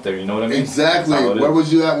when I'm up there. You know what I mean? Exactly. Where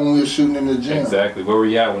was you at when we were shooting in the gym? Exactly. Where were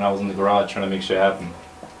you at when I was in the garage trying to make shit happen?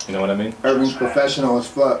 You know what I mean? Irving's professional as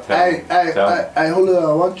fuck. Hey,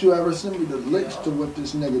 Julio, why don't you ever send me the links to what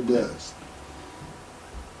this nigga does?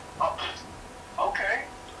 Okay.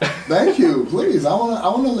 Thank you. Please, I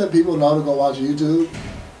wanna let people know to go watch YouTube.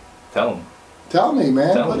 Tell them. Tell me,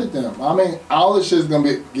 man. Put it them. I mean, all this shit's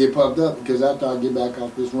gonna get pumped up because after I get back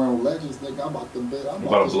off this run with Legends, nigga, I'm about to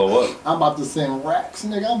blow up. I'm about to send racks,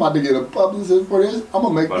 nigga. I'm about to get a publicist for this. I'm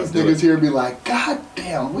gonna make these niggas here be like, God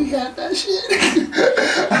damn, we had that shit.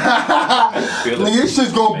 Nigga, this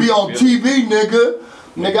shit's gonna be on TV, nigga.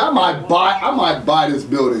 Nigga, I might buy this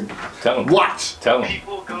building. Tell them. Watch. Tell them.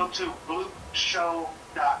 People go to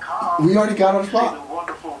bloopshow.com. We already got our spot. See the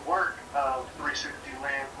wonderful work of 360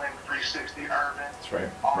 Land, 360 Urban. That's right.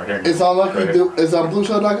 Right here. It's on it's on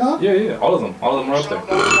blueshow.com? Yeah. All of them are up there.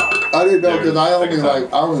 I didn't know because I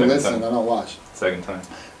only listen. I don't watch. Second time.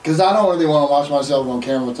 Because I don't really want to watch myself on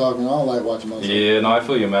camera talking. I don't like watching myself. Yeah, no, I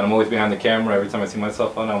feel you, man. I'm always behind the camera. Every time I see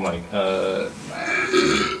myself on, I'm like, third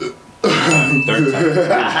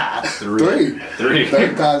time. Three.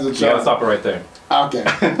 Third time's a charm. You gotta stop it right there. Okay.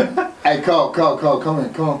 Hey, Cole, come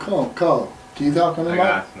in. Come on. Can you talk on the mic?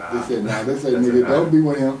 Nah. They said, nigga, don't be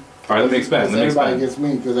with him. All right, let me expand. Everybody gets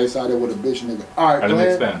me because they sided with a bitch nigga. All right, let me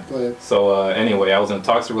expand. Go ahead. So anyway, I was in a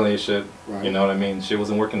toxic relationship. Right. You know what I mean? Shit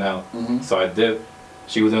wasn't working out. So I dipped.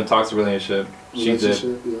 She was in a toxic relationship. She dipped.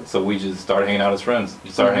 Yeah. So we just started hanging out as friends. We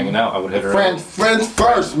started hanging out. I would hit her. Friends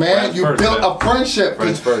first, man. You built a friendship.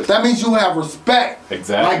 Friends first. That means you have respect.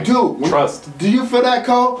 Exactly. Like, dude. Trust. Do you feel that,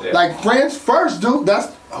 Cole? Yeah. Like, friends first, dude.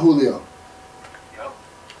 That's Julio. Yep.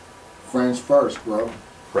 Friends first, bro.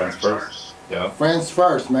 Friends first. Yeah. Friends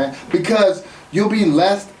first, man. Because you'll be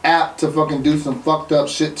less apt to fucking do some fucked up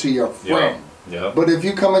shit to your friend. Yeah. But if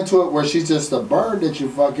you come into it where she's just a bird that you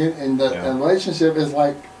fucking, and the relationship is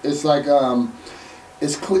like, it's like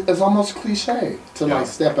it's almost cliche to like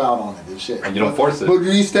step out on it and shit. And you don't force it. But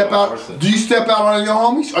do you step out? Do you step out on your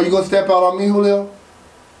homies? Are you gonna step out on me, Julio?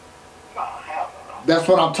 That's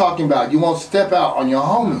what I'm talking about. You won't step out on your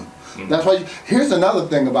homie. That's why. Here's another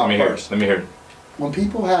thing about first. Let me hear it. When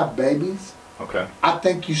people have babies, okay, I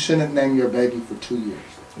think you shouldn't name your baby for 2 years.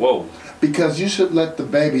 Whoa. Because you should let the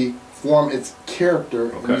baby form its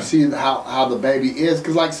character and you see how the baby is.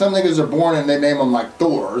 Because like some niggas are born and they name him like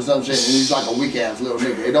Thor or some shit and he's like a weak ass little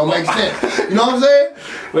nigga. It don't make sense. You know what I'm saying?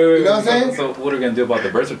 Wait, you know what I'm saying? So what are we gonna do about the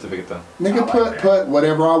birth certificate then? Nigga put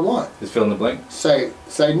whatever I want. Just fill in the blank? Say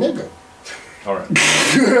nigga. Alright.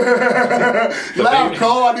 Laugh,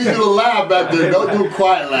 Cole. I need you to laugh back there. Don't do a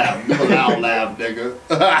quiet laugh. Do a loud laugh, nigga.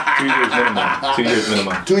 2 years minimum. 2 years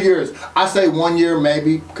minimum. 2 years. I say 1 year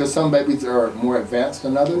maybe, because some babies are more advanced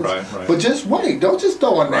than others. Right. But just wait. Don't just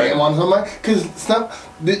throw a name on somebody. Because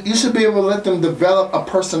you should be able to let them develop a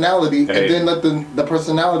personality and then let the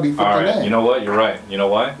personality fit the name. You know what? You're right. You know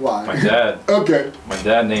why? Why? My dad. Okay. My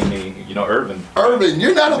dad named me, Irvin. Irvin.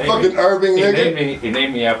 You're not a fucking Irvin, nigga. He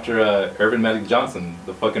named me after Irvin Magic Johnson,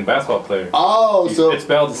 the fucking basketball player. Oh, so it's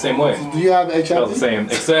spelled the same way. Do you have HIV? Spelled the same,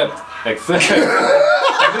 except. I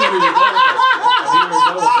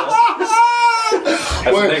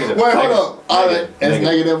Wait, hold up. All right, it's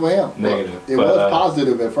negative for him. Negative. It was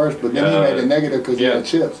positive at first, but then he made it negative because he had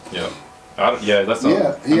chips. Yeah. That's not.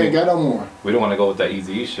 Yeah, he ain't got no more. We don't want to go with that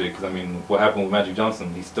Eazy-E shit because I mean, what happened with Magic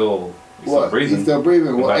Johnson? He's still breathing. He's still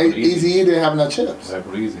breathing. Well, Eazy-E didn't have no chips.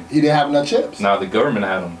 Easy. He didn't have no chips. Now the government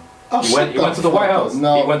had him. Oh, he went to the White House.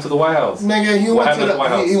 No. He went to the White House. Nigga, he went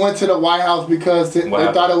to the White House because they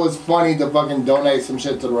thought it was funny to fucking donate some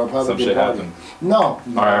shit to the Republican Some shit Party. happened. No.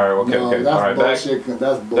 Okay. That's all right, bullshit.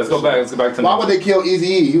 That's bullshit. Let's go back to why would they kill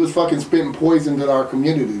Eazy-E? He was fucking spitting poison to our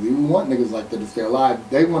community. We want niggas like that to stay alive.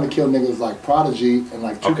 They want to kill niggas like Prodigy and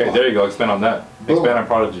like Tupac. Okay, there you go. Expand on that. Expand on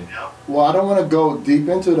Prodigy. Well, I don't want to go deep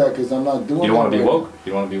into that because I'm not doing it. You don't want to be woke?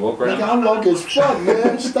 You don't want to be woke right now? I'm woke as fuck,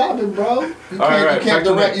 man. Stop it, bro. You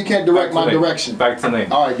can't direct my direction. Back to the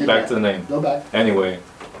name. All right, back to the name. Go back. Anyway,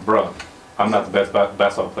 bro, I'm not the best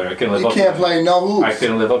basketball player. I couldn't live up to that. You can't play no hoops. I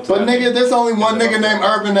couldn't live up to that. But nigga, there's only one nigga named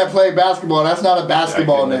Irvin that played basketball. That's not a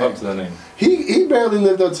basketball name. I couldn't live up to the name. He barely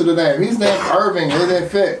lived up to the name. He's named Irving. It didn't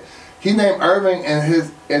fit. He named Irving,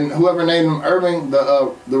 and whoever named him Irving,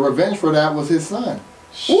 the revenge for that was his son.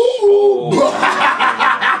 Ooh.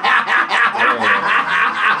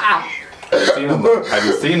 Have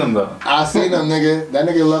you seen him though? I seen him, nigga. That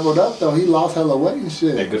nigga leveled up though. He lost hella weight and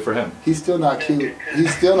shit. Hey, good for him. He's still not cute.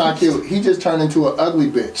 He's still not cute. He just turned into an ugly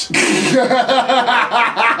bitch.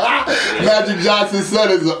 Magic Johnson's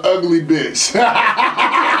son is an ugly bitch.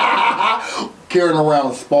 Carrying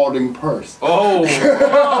around a Spalding purse. Oh.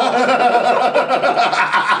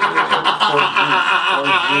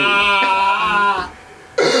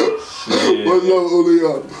 What's up,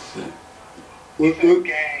 Julio?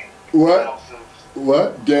 What?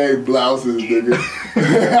 What? Gay blouses, nigga.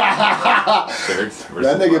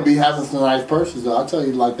 That nigga be having some nice purses though. I'll tell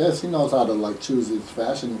you like this, he knows how to like choose his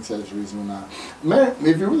fashion accessories and whatnot. Men,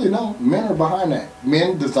 if you really know, men are behind that.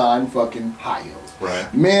 Men design fucking high heels.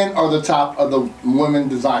 Right. Men are the top of the women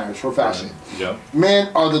designers for fashion. Right. Yep.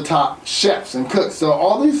 Men are the top chefs and cooks. So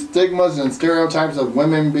all these stigmas and stereotypes of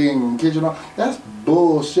women being in kitchen, that's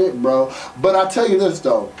bullshit, bro. But I tell you this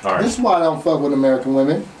though, this is why I don't fuck with American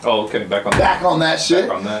women. Oh, okay, back on that shit.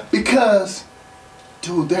 Back on that. Because,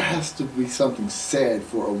 dude, there has to be something said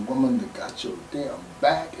for a woman that got your damn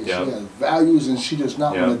back and she has values and she does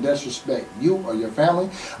not want to disrespect you or your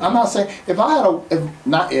family. I'm not saying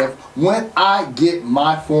when I get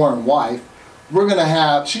my foreign wife,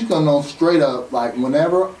 she's gonna know straight up, like when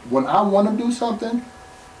I want to do something,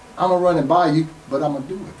 I'm gonna run it by you, but I'm gonna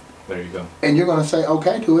do it. There you go. And you're gonna say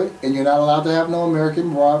okay to it, and you're not allowed to have no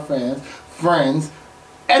American broad friends.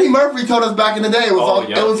 Eddie Murphy told us back in the day, it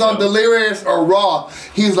was on Delirious or Raw.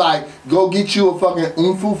 He's like, go get you a fucking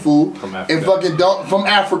umfufu and fucking from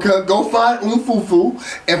Africa, go find umfufu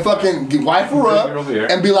and fucking wife her up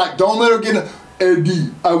and be like, don't let her get Eddie,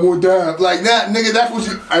 I want that. Like that, nigga, that's what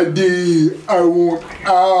Eddie, I want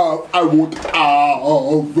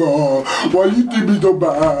why you think me so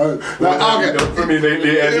bad? Like, okay. Done for me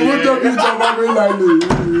lately, Eddie. What done for me lately?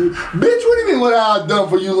 Bitch, what do you mean what I done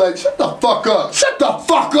for you lately? Shut the fuck up. Shut the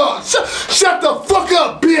fuck up. Shut the fuck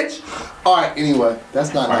up, bitch. Alright, anyway,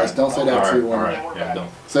 that's not nice. Don't say that to your woman. Yeah, don't.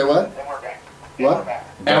 Say what? What?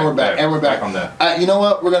 And we're back. And we're back. On that. You know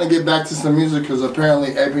what? We're gonna get back to some music because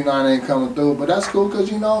apparently AP9 ain't coming through. But that's cool because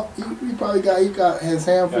he probably got his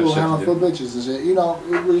handful of handful bitches and shit. It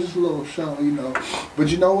was just a little show, But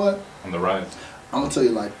you know what? On the rise. I'm gonna tell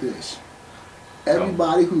you like this.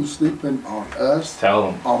 everybody who's sleeping on us,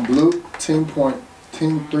 tell them on Bloop, Team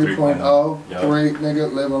 3.0, Yep. 3,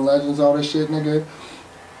 nigga, Living Legends, all this shit, nigga.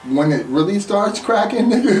 When it really starts cracking,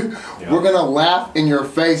 nigga, we're gonna laugh in your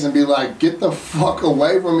face and be like, get the fuck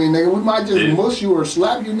away from me, nigga. We might just mush you or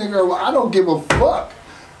slap you, nigga. Or I don't give a fuck.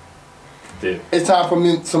 It's time for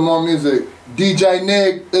me some more music. DJ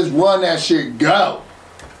Nick, let's run that shit. Go.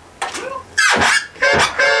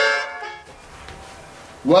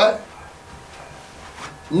 What?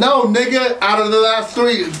 No, nigga. Out of the last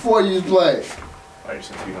 3, 4 you played. Oh, you're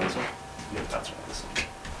saying this one? Yeah, that's one. This one.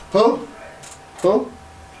 Who? Who?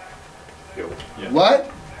 Yo. Yeah. What?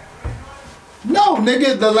 No,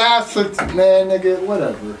 nigga. The last 6, man, nigga.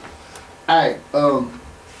 Whatever. Hey,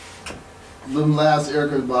 them last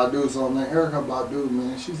Erykah Badu song, man. Erykah Badu,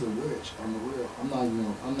 man, she's a witch on the real. I'm not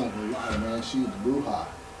gonna lie, man. She's bruja.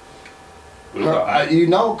 You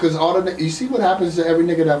know, cause all the you see what happens to every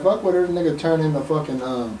nigga that fuck with her. Nigga turn into fucking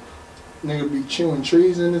nigga be chewing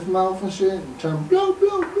trees in his mouth and shit, and turn blow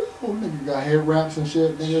blow blow. Nigga got hair wraps and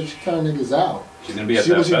shit. Nigga, she turn niggas out. She's gonna be at see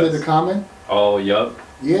that what she fest. did to Common? Oh, yup.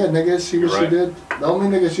 Yeah, nigga, see what You're she did? The only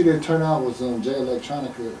nigga she didn't turn out was Jay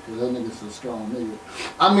Electronica, because that nigga's a strong nigga.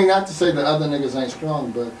 I mean, not to say the other niggas ain't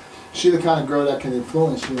strong, but she the kind of girl that can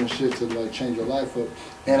influence you and shit to like change your life up.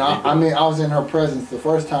 And I mean, I was in her presence the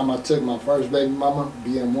first time I took my first baby mama,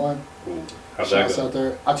 BM1. Ooh, how'd that go? Out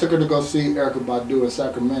there. I took her to go see Erykah Badu in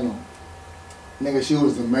Sacramento. Nigga, she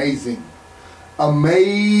was amazing.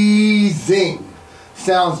 Amazing.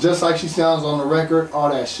 Sounds just like she sounds on the record, all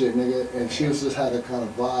that shit, nigga. And she was just had a kind of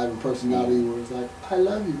vibe and personality where it's like, I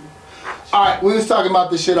love you. Alright, we was talking about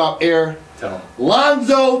this shit off air. Tell him.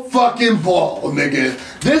 Lonzo fucking Ball, nigga.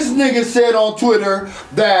 This nigga said on Twitter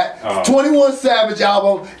that 21 Savage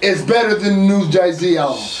album is better than the new Jay-Z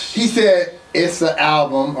album. He said it's an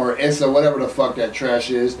album, or it's a whatever the fuck that trash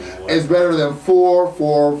is. What? It's better than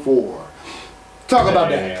 444. Talk about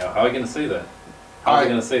that. Yeah, how are you gonna say that? How are you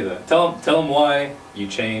gonna say that? Tell him why you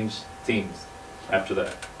changed teams after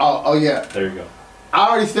that. Oh yeah. There you go. I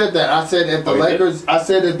already said that. I said if the Lakers, I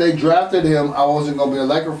said if they drafted him, I wasn't gonna be a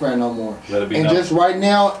Laker fan no more. Let it be and known. just right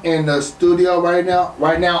now in the studio, right now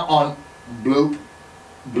on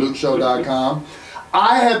bloopshow.com,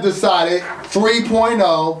 I have decided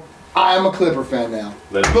 3.0. I am a Clipper fan now.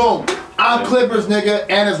 Boom. I'm Clippers, nigga,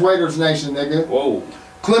 and it's Raiders Nation, nigga. Whoa.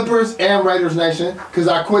 Clippers and Raiders Nation, cause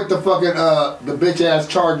I quit the fucking the bitch ass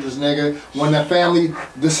Chargers, nigga. When the family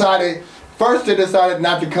decided, first they decided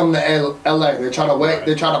not to come to LA. They try to wait.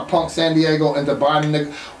 They try to punk San Diego into buying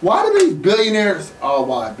nigga. Why do these billionaires? Oh,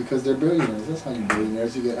 why? Because they're billionaires. That's how you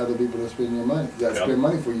billionaires. You get other people to spend your money. You got to spend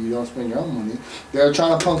money for you. You don't spend your own money. They're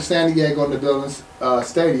trying to punk San Diego into building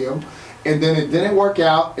stadium. And then it didn't work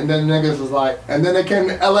out. And then niggas was like, and then they came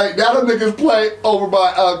to LA. Now the niggas play over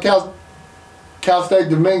by Cal State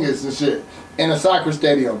Dominguez and shit in a soccer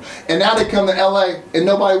stadium. And now they come to LA and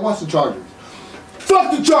nobody wants the Chargers.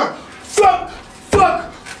 Fuck the Chargers. Fuck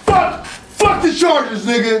the Chargers,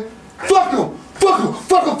 nigga. Fuck them. Fuck them.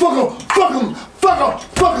 Fuck them. Fuck them. Fuck them. Fuck them.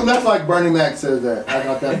 Fuck them. That's like Bernie Mac says that. I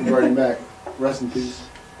got that from Bernie Mac. Rest in peace.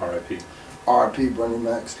 R.I.P. R.I.P. Bernie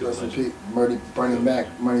Mac. Rest in peace. Bernie Mac.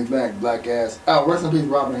 Black ass. Oh, rest in peace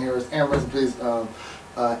Robin Harris. And rest in peace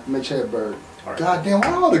Mitch Hedberg. God damn,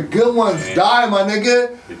 why all the good ones die, my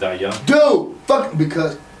nigga? They die young? Dude, fuck,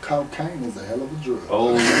 because cocaine is a hell of a drug.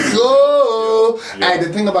 Oh. Hey,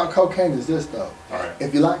 the thing about cocaine is this, though. Alright.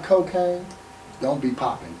 If you like cocaine, don't be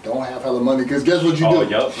popping. Don't have hella money, because guess what you do?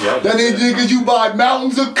 Yup. That means because you buy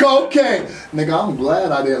mountains of cocaine. Nigga, I'm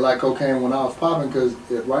glad I didn't like cocaine when I was popping, because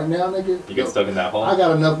right now, nigga, you get stuck in that hole? I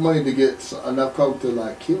got enough money to get enough coke to,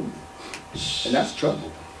 like, kill me. And that's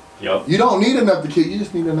trouble. Yep. You don't need enough to kill. You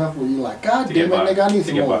just need enough where you're like, God damn it, nigga, I need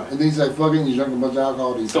some more. And then you say, fucking, you drink a bunch of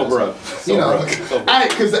alcohol. Sober up. You know, hey,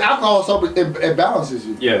 because the alcohol it balances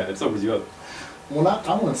you. Yeah, it sobers you up. Well,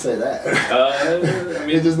 I wouldn't say that. I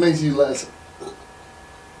mean, it just makes you less.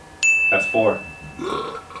 That's 4.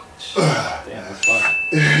 Damn, that's 5.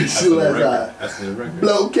 That's the new record.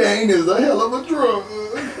 Blocaine is a hell of a drug.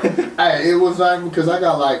 Hey, it was like because I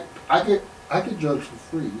got like I get drugs for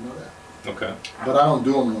free. You know that. Okay. But I don't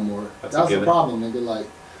do them no more. That's the problem, nigga. Like,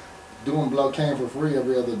 doing blocaine for free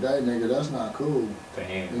every other day, nigga, that's not cool.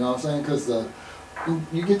 Damn. You know what I'm saying? Because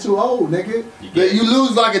you get too old, nigga. You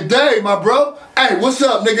lose like a day, my bro. Hey, what's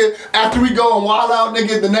up, nigga? After we go and wild out,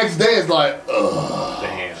 nigga, the next day it's like, ugh.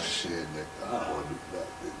 Damn. Shit, nigga. I don't want to do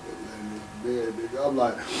nothing. Nigga. I'm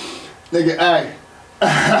like, nigga, hey.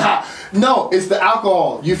 No, it's the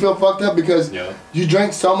alcohol. You feel fucked up because you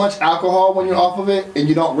drink so much alcohol when you're off of it, and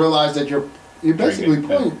you don't realize that you're basically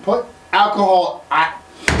put alcohol.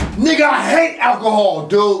 Nigga, I hate alcohol,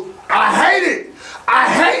 dude. I hate it. I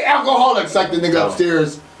hate alcoholics. Like the nigga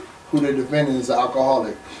upstairs who they're defending is an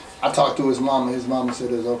alcoholic. I talked to his mama. His mama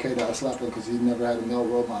said it was okay that I slapped him because he never had a male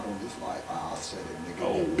role model in his life. I said it,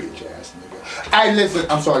 nigga, you bitch ass nigga. Hey, listen,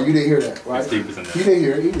 I'm sorry, you didn't hear that, right? You didn't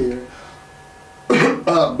hear it, he did hear it.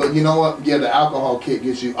 But you know what? Yeah, the alcohol kick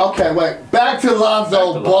gets you. Okay, wait. Back to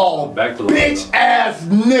Lonzo Ball. Back to Lonzo. Bitch ass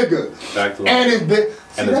nigga. Back to Lonzo. And his bitch.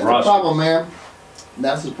 See, that's the problem, man.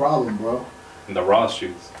 That's the problem, bro. And the Ross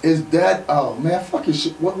shoes. Is that? Oh man, fucking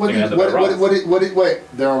shit. What? Wait,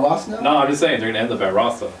 they're on Ross now? No, I'm just saying they're gonna end up at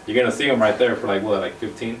Ross though. You're gonna see them right there for like what, like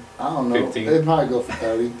 15? I don't know. 15? They'd probably go for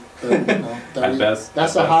 30. 30, 30. At best.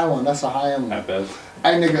 That's a high one. That's a high end one. At best.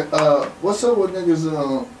 Hey nigga, what's up with niggas?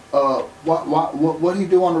 What he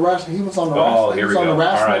do on the wrestling? He was on the wrestling. Here we go.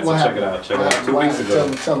 Alright, so check it out. Check it out. 2 weeks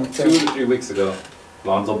ago. Tell me. 2 to 3 weeks ago,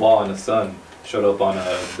 Lonzo Ball and his son showed up on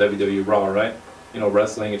WWE Raw, right? You know,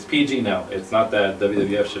 wrestling, it's PG now. It's not that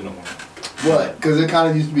WWF shit no more. What? Because it kind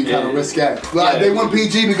of used to be kind of risque. Like, they want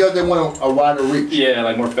PG because they want a wider reach. Yeah,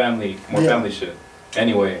 like more family shit.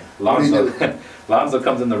 Anyway, Lonzo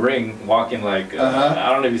comes in the ring walking like, I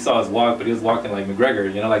don't know if you saw his walk, but he was walking like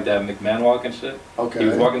McGregor, you know, like that McMahon walk and shit. Okay. He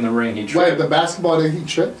was walking in the ring, he tripped. Wait, the basketball day he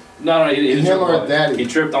tripped? No, he him or daddy? He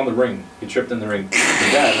tripped on the ring. He tripped in the ring.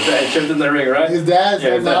 His dad tripped in the ring, right? His dad?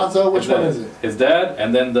 Yeah, Lonzo? Which one is it? His dad,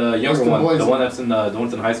 and then the younger one, the one that's in the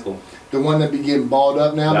one's in high school. The one that be getting balled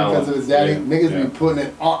up now because of his daddy? Niggas be putting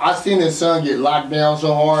it on. I seen his son get locked down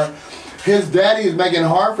so hard. His daddy is making it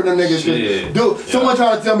hard for them niggas. Dude, someone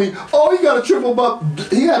trying to tell me, oh, he got a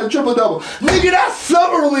he had a triple double. Nigga, that's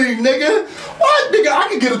summer league, nigga. What, nigga? I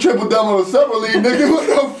can get a triple double in summer league, nigga. What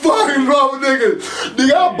the fuck is wrong with niggas?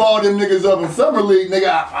 Nigga, I ball them niggas up in summer league,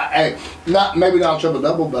 nigga. Hey, maybe not a triple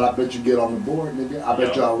double, but I bet you get on the board, nigga. I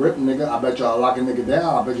bet y'all rip, nigga. I bet y'all lock a nigga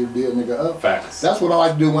down. I bet you beat a nigga up. Facts. That's what I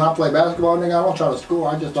like to do when I play basketball, nigga. I don't try to score.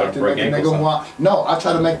 I just like to make the nigga no, I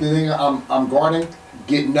try to make the nigga I'm guarding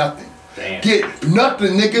get nothing. Damn. Get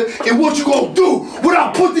nothing, nigga. And what you gonna do when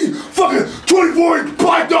I put these fucking 24-inch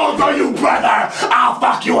pythons on you, brother? I'll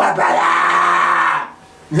fuck you up, brother.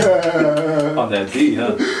 On that D,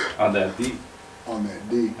 huh? On that D. On that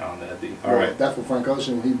D. On that D. All right. That's what Frank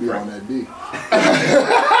Ocean, he'd be on that D.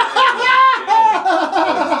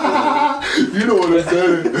 You know what I'm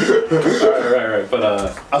saying. Right.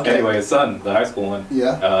 But anyway, his son, the high school one.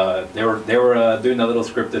 Yeah. They were doing a little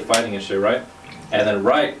scripted fighting and shit, right? And then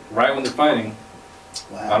right when they're fighting,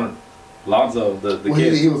 Lonzo, the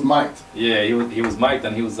kid. He was mic'd. Yeah, he was mic'd,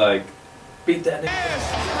 and he was like, beat that nigga.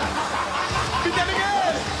 Beat that nigga.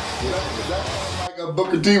 Like a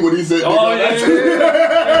Booker T when he said,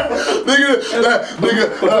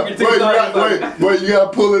 wait, you gotta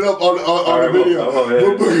pull it up on the video.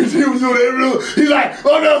 Booker T was doing that. He's like,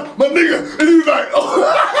 oh no, my nigga, and he was like,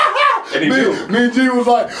 oh. And me and G was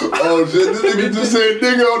like, oh shit, this nigga just said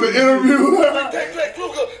nigga on the interview.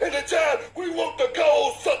 In the time, we want the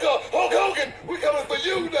gold, sucker. Hulk Hogan, we coming for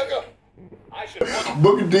you, nigga.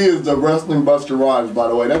 Booker T is the wrestling Busta Rhymes, by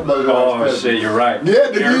the way. That's Busta Rhymes. Oh shit, you're right. Yeah,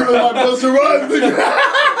 nigga, you look like Busta Rhymes, nigga.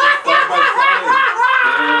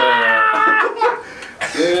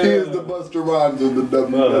 He is the Busta Rhymes of the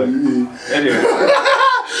WWE. Anyway.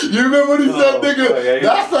 You remember what he said, nigga?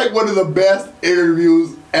 That's like one of the best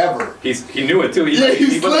interviews ever. He knew it too. He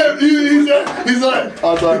slipped. He's like,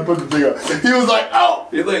 I'm trying to put the thing up. He was like, oh.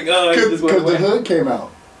 He's like, because the hood came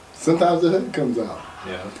out. Sometimes the hood comes out.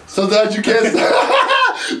 Yeah. Sometimes you can't.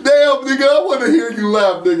 Damn, nigga, I want to hear you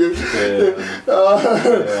laugh, nigga.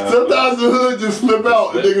 Sometimes the hood just slip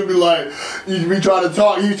out. And nigga be like, you be trying to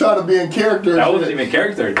talk. You trying to be in character. That wasn't even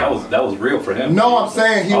character. That was real for him. No, I'm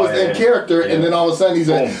saying he was in character, and then all of a sudden he's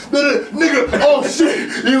like, nigga, oh shit.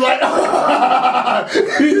 He's like,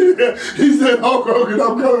 he said, Hulk Hogan,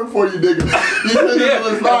 I'm coming for you, nigga. He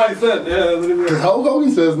said because Hulk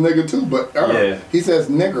Hogan says nigga too, but he says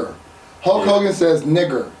nigger. Hulk Hogan says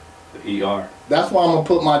nigger. The ER. That's why I'm gonna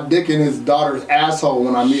put my dick in his daughter's asshole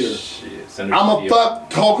when I meet her. Shit, I'm gonna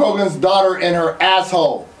fuck Hulk Hogan's daughter in her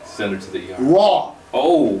asshole. Send her to the ER. Raw.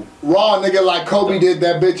 Oh. Raw, nigga, like Kobe did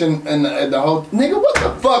that bitch in the whole. Nigga, what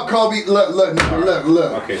the fuck, Kobe? Look, nigga,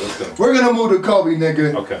 look. Okay, let's go. We're gonna move to Kobe,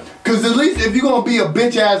 nigga. Okay. Cause at least if you're gonna be a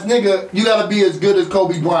bitch ass nigga, you gotta be as good as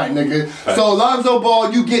Kobe Bryant, nigga. Right. So Lonzo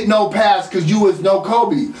Ball, you get no pass cause you was no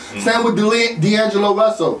Kobe. Same with D'Angelo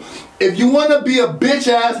Russell. If you want to be a bitch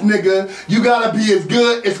ass nigga, you gotta be as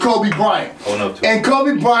good as Kobe Bryant. Oh no. And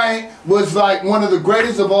Kobe Bryant was like one of the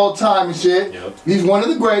greatest of all time and shit. Yep. He's one of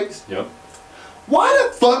the greats. Yep. Why the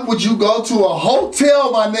fuck would you go to a hotel,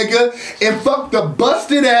 my nigga, and fuck the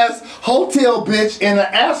busted ass hotel bitch in an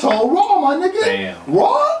asshole raw, my nigga? Damn.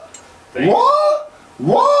 Raw? Damn. Raw?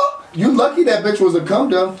 What? You lucky that bitch was a cum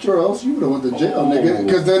dump, or else you would have went to jail, nigga.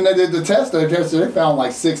 Because then they did the test. They found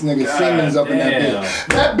like 6 niggas semens up in that bitch.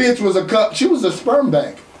 That bitch was a cum. She was a sperm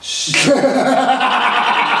bank.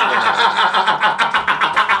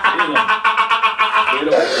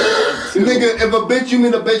 Nigga, if a bitch, you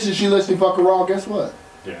meet a bitch and she lets you fuck her raw, guess what?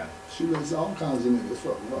 Yeah. She lets all kinds of niggas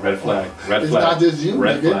fuck raw. Red flag. Red it's flag. It's not just you,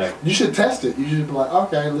 Red nigga. Flag. You should test it. You should be like,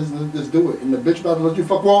 okay, let's do it. And the bitch about to let you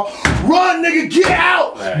fuck raw, run, nigga, get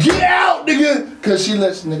out! Right. Get out, nigga! Because she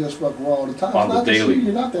lets niggas fuck raw all the time. On It's not the just daily. you,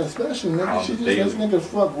 you're not that special, nigga. On She the just lets niggas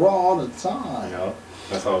fuck raw all the time. You know,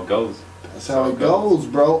 that's how it goes. That's how it goes,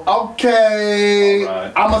 bro. Okay.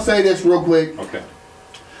 Right. I'm gonna say this real quick. Okay.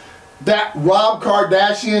 That Rob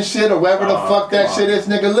Kardashian shit or whatever the fuck that shit is,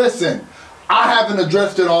 nigga, listen. I haven't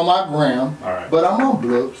addressed it on my gram, but I'm on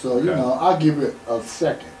Bloop, so you know, I'll give it a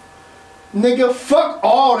second. Nigga, fuck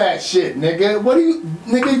all that shit, nigga. What do you,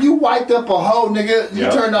 nigga, you wiped up a hoe, nigga. You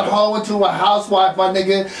turned a hoe into a housewife, my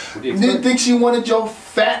nigga. Didn't think she wanted your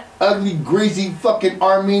fat, ugly, greasy, fucking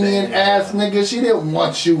Armenian ass, nigga. She didn't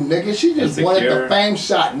want you, nigga. She just wanted the fame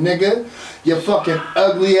shot, nigga. You fucking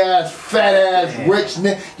ugly ass, fat ass, rich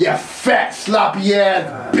nigga. You fat, sloppy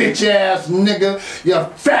ass, bitch ass nigga. You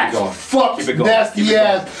fat, fuck, nasty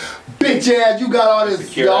ass, bitch ass. You got all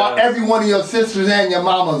this, y'all. Every one of your sisters and your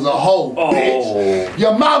mama's a hoe, bitch.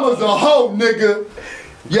 Your mama's a hoe, nigga.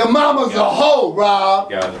 Your mama's a hoe, Rob.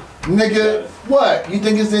 Got it. Nigga, what? You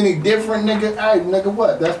think it's any different, nigga? Hey, nigga,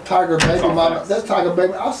 what? That's Tiger Baby, mama. That's Tiger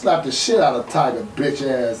Baby. I'll slap the shit out of Tiger, bitch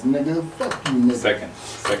ass, nigga. Fuck you, nigga. Second.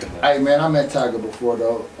 Hey, man, I met Tiger before,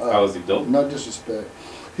 though. How was he dope? No disrespect.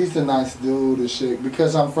 He's a nice dude and shit.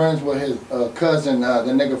 Because I'm friends with his cousin,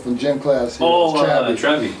 the nigga from gym class here.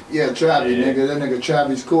 Travi. Yeah, Travi, nigga. That nigga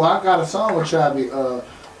Travi's cool. I got a song with Travi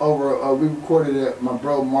we recorded it, my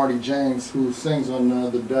bro Marty James, who sings on the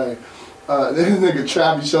other day. This nigga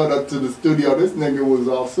Travi showed up to the studio. This nigga was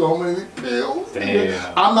off so many pills.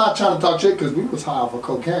 Damn. I'm not trying to talk shit because we was high off of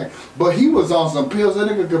cocaine. But he was on some pills. That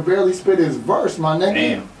nigga could barely spit his verse, my nigga.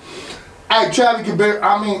 Damn. Hey, Travis could barely,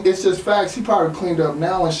 I mean, it's just facts. He probably cleaned up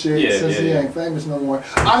now and shit since he ain't famous no more.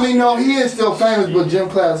 I mean, no, he is still famous, but gym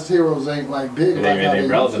class heroes ain't like big. They ain't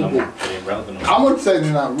relevant no more. They ain't relevant no more. I wouldn't say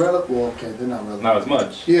they're not relevant. Well, okay, they're not relevant. Not as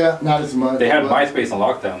much. Yeah, not as much. They had MySpace on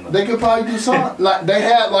lockdown though. They could probably do something. They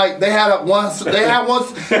had once,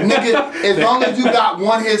 nigga, as long as you got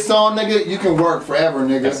one hit song, nigga, you can work forever,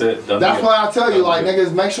 nigga. That's it. That's why I tell you, like,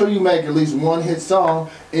 niggas, make sure you make at least one hit song,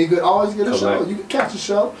 and you could always get a show. You could catch a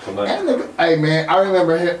show. And nigga, hey man, I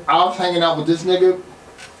remember I was hanging out with this nigga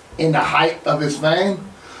in the height of his fame.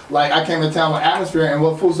 Like, I came to town with Atmosphere, and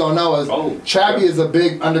what fools don't know is Travi is a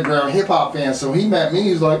big underground hip hop fan, so he met me,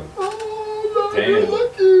 he's like, oh, you're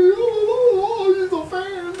lucky. Oh, he's a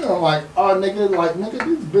fan. And I'm like, oh, nigga,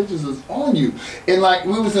 these bitches is on you. And like,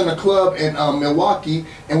 we was in a club in Milwaukee,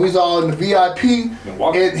 and we was all in the VIP.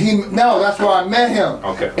 Milwaukee? And that's where I met him.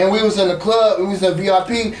 Okay. And we was in the club, and we was in the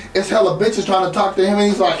VIP. It's hella bitches trying to talk to him, and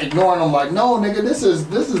he's like ignoring them. Like, no, nigga, this is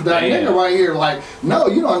that nigga right here. Like, no,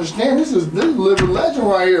 you don't understand. This is living legend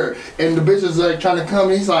right here. And the bitches like trying to come.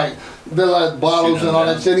 And he's like, they're like bottles and all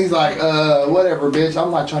that shit. He's like, whatever, bitch. I'm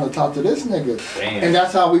not trying to talk to this nigga. Damn. And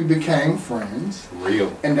that's how we became friends.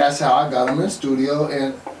 Real. And that's how I got him in the studio.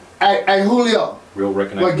 And hey, Julio. Real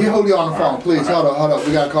recognition. Wait, get Julio on the phone, please. Hold up.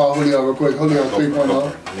 We gotta call Julio real quick. Julio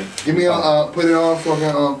 3.0. Give me put it on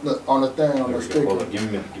fucking on the thing on the speaker. Hold up. Give me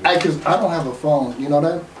a minute. Hey, cause I don't have a phone. You know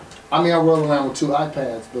that? I mean, I roll around with 2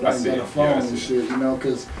 iPads, but I ain't got a phone and shit. You know,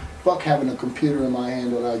 cause fuck having a computer in my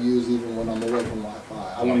hand that I use even when I'm away from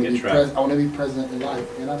Wi-Fi. I want to be present. I want to be present in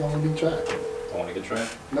life, and I don't want to be trapped. I want to get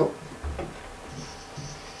trapped. Nope.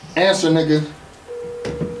 Answer, nigga.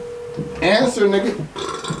 Answer, nigga.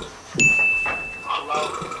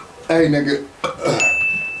 Hey, nigga.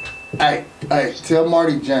 Hey, tell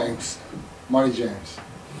Marty James. Marty James.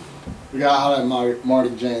 We gotta holler at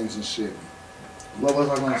Marty James and shit. What was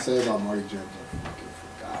I gonna say about Marty James? I fucking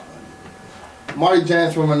forgot about it. Marty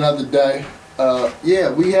James from another day.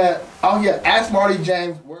 Ask Marty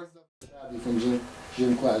James, where's the from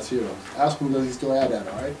Gym Class Heroes? Ask him, does he still have that,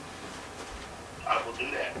 alright? I will do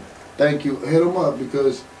that. Thank you. Hit him up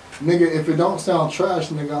because, nigga, if it don't sound trash,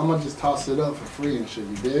 nigga, I'm gonna just toss it up for free and shit,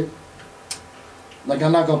 you dig? Like,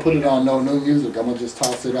 I'm not gonna put it on no new music. I'm gonna just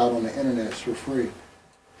toss it out on the internet for free.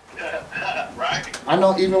 Right. I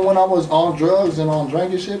know even when I was on drugs and on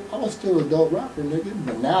drink and shit, I was still a dope rapper, nigga.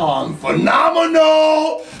 But now I'm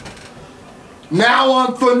phenomenal! Now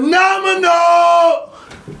I'm phenomenal!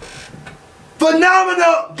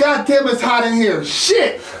 Phenomenal! God damn, it's hot in here.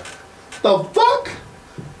 Shit! The fuck?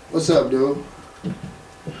 What's up, dude?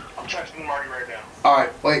 I'm texting Marty right now.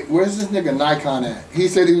 Alright, wait, where's this nigga Nikon at? He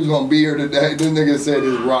said he was gonna be here today. This nigga said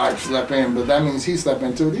his ride slept in, but that means he slept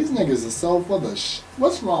in too. These niggas are so full of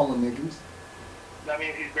What's wrong with niggas? That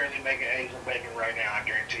means he's barely making eggs and bacon right now, I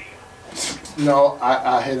guarantee you. No,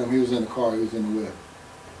 I hit him. He was in the car. He was in the whip.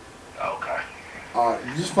 Okay. Alright,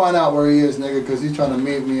 just find out where he is, nigga, because he's trying to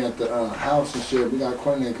meet me at the house and shit. We got to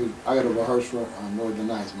coordinate because I got to rehearse for Northern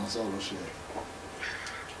Nights, my solo shit.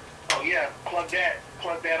 Oh, yeah, plug that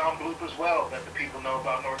on Bloop as well, let the people know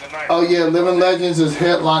about Northern Nights. Oh, yeah, Living Legends is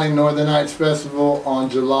headlining Northern Nights Festival on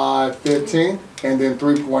July 15th, and then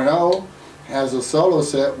 3.0 has a solo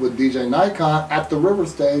set with DJ Nikon at the River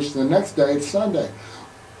Stage the next day, it's Sunday.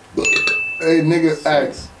 Hey, nigga,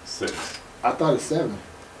 Six. I thought it's 7.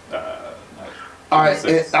 Alright,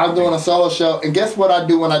 I'm doing a solo show, and guess what I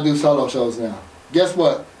do when I do solo shows now? Guess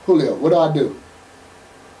what, Julio, what do?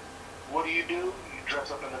 What do? You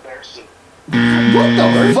dress up in the bear suit. What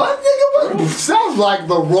the fuck, nigga? What? Sounds like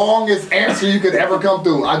the wrongest answer you could ever come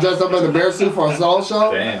through. I dressed up in a bear suit for a solo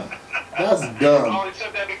show? Damn. That's I dumb. only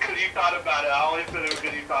said that because you thought about it. I only said it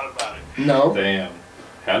because you thought about it. No. Damn.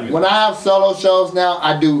 When I have solo shows now,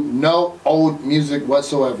 I do no old music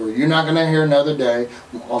whatsoever. You're not going to hear Another Day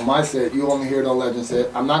on my set. You only hear it on Legend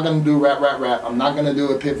set. I'm not going to do rap. I'm not going to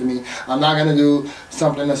do Epiphany. I'm not going to do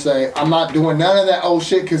Something to Say. I'm not doing none of that old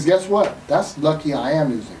shit because guess what? That's Lucky I Am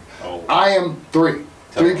music. Oh. I am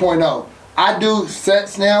 3.0. I do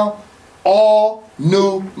sets now, all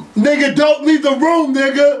new. Nigga, don't leave the room,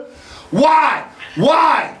 nigga. Why?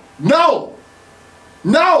 No.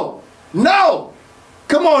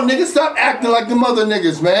 Come on, nigga, stop acting like them other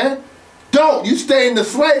niggas, man. Don't. You stay in the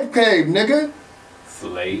slave cave, nigga.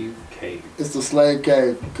 Slave cave. It's the slave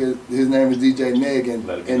cave because his name is DJ Nig and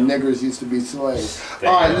niggers used to be slaves.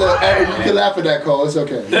 All right, look, hey, you can laugh at that, Cole. It's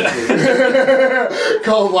okay.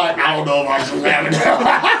 Cole's like, I don't know if I should laugh at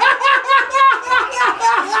that.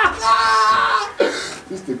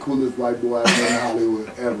 This is the coolest white boy I've been in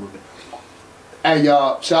Hollywood ever. Hey,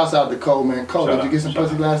 y'all, shouts out to Cole, man. Cole, did you get some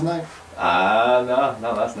pussy last night? No,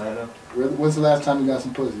 not last night, no. Really? When's the last time you got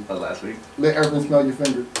some pussy? Last week. Let Irvin smell your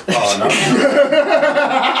finger. Oh, no.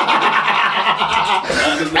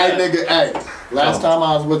 Hey, nigga, hey. Last time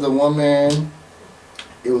I was with a woman,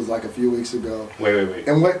 it was like a few weeks ago. Wait.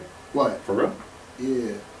 And what? For real?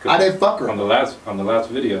 Yeah. I didn't fuck her. On the last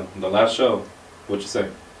video, on the last show, what'd you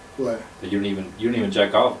say? What? That you didn't even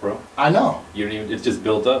jack off, bro. I know. You didn't even. It just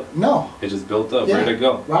built up. No. It just built up. Yeah. Ready to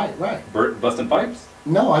go. Right. Busting pipes.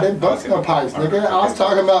 No, I didn't bust no pipes, nigga. Right, I was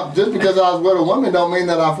talking about just because I was with a woman don't mean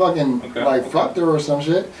that I fucking fucked her or some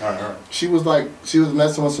shit. All right. She was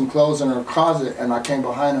messing with some clothes in her closet, and I came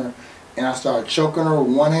behind her, and I started choking her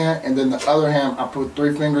with one hand, and then the other hand I put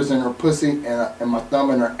 3 fingers in her pussy and my thumb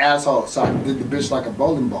in her asshole, so I did the bitch like a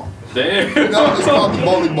bowling ball. Damn. No, it's called the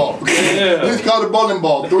bowling ball. Damn. It's called the bowling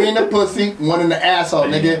ball. 3 in the pussy, 1 in the asshole,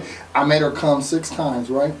 nigga. I made her come 6 times,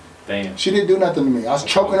 right? Damn. She didn't do nothing to me. I was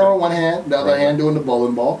choking her with one hand, the other hand doing the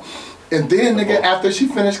bowling ball. And then, nigga, after she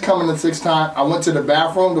finished coming the 6th time, I went to the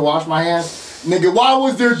bathroom to wash my hands. Nigga, why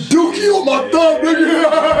was there dookie on my thumb, nigga?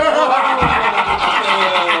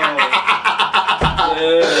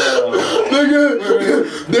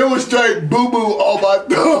 Nigga, there was straight boo-boo on my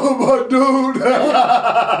thumb, my dude.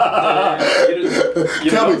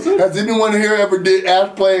 Tell me, has anyone here ever did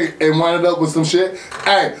ass play and wound up with some shit?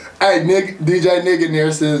 Hey, DJ Nig in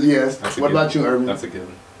there says yes. What about you, Irvin? That's a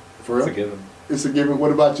given. For real? That's a given. It's a given.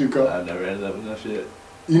 What about you, Cole? I've never ended up with no shit.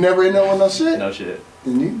 You never ended up with no shit? No shit.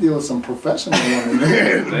 Then you deal with some professional women.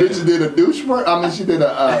 Bitch did a douche first? I mean, she did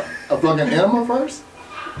a fucking enema first?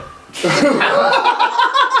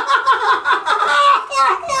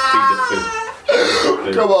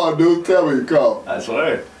 Come on, dude. Tell me, Cole. I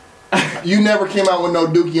swear. You never came out with no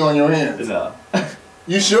dookie on your hands? No.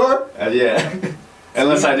 You sure? Yeah.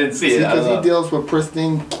 Unless I didn't see it. Because he deals with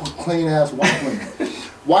pristine, clean-ass white women.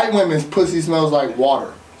 White women's pussy smells like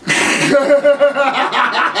water.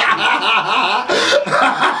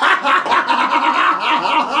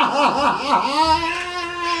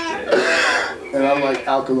 And I like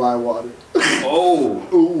alkaline water. Oh.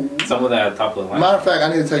 Ooh. Some of that top of the line. Matter of fact, I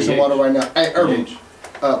need to take some water right now. Hey, Irvin.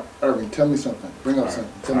 Irvin, tell me something. Bring up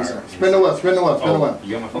something. Tell me something. Spin the wheel, spin the wheel, spin the wheel.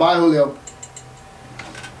 You got my phone? Bye, Julio.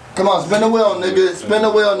 Come on, spin the wheel, nigga. Spin the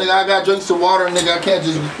wheel, nigga. I gotta drink some water, nigga. I can't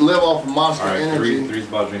just live off of Monster Energy. Three's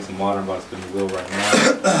about to drink some water. I'm about to spin the wheel right now.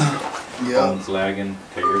 Yeah. Phone's lagging.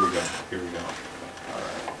 Okay, here we go.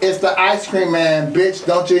 It's the ice cream man, bitch.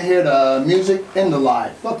 Don't you hear the music in the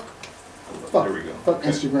live? Fuck. Here we go. Fuck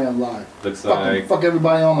Instagram live. Looks like. Fuck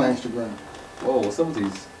everybody on my Instagram. Whoa, what's up with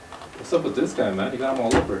these? What's up with this guy, man? You got him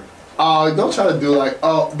all over. Oh, don't try to do like,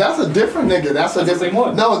 oh, that's a different nigga. That's a different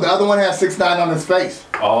one. No, the other one has 6'9" on his face.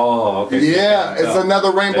 Oh, okay. Yeah, it's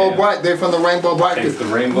another Rainbow Bright. They're from the Rainbow Bright. It's the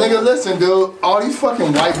Rainbow. Nigga, listen, dude. All these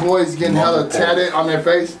fucking white boys getting hella tatted on their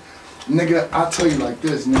face. Nigga, I'll tell you like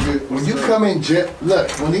this, nigga. When you come in jail, look,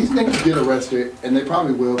 when these niggas get arrested, and they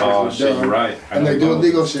probably will, oh shit, you're right. And they do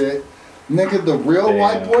illegal shit, nigga, the real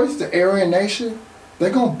white boys, the Aryan Nation, they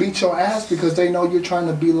gonna beat your ass because they know you're trying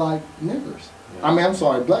to be like niggers. Yeah. I mean, I'm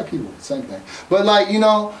sorry, black people, same thing. But like, you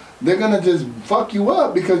know, they're gonna just fuck you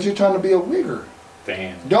up because you're trying to be a wigger.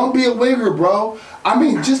 Damn. Don't be a wigger, bro. I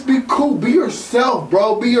mean, just be cool. Be yourself,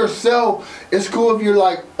 bro. Be yourself. It's cool if you're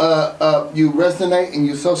like, you resonate and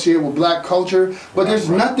you associate with black culture. But there's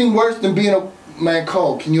nothing worse than being a man.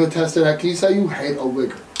 Cole, can you attest to that? Can you say you hate a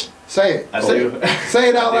wigger? Say it. Say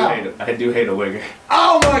it out loud. I do hate a wigger.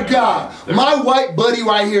 Oh my God. My white buddy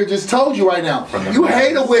right here just told you right now. You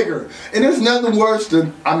hate a wigger. And there's nothing worse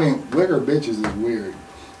than, I mean, wigger bitches is weird.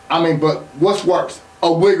 I mean, but what's worse? A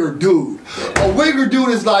wigger dude. A wigger dude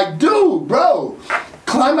is like, dude, bro,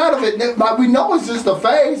 climb out of it. Like, we know it's just a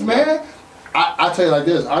phase, man. I tell you like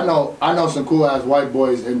this. I know some cool ass white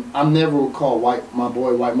boys, and I'm never would call my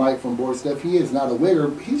boy White Mike from Boy Steph. He is not a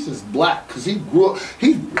wigger. He's just black because he grew up.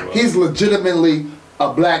 He's legitimately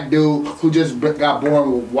a black dude who just got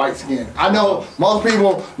born with white skin. I know most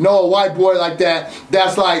people know a white boy like that.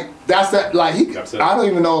 That's like he. I don't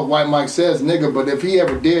even know if White Mike says nigga, but if he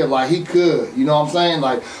ever did, like he could. You know what I'm saying?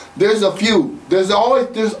 Like there's a few. There's always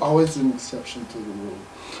an exception to the rule.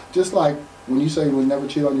 Just like when you say you would never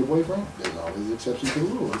cheat on your boyfriend, there's always an exception to the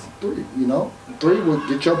rule. It's 3. You know, 3 would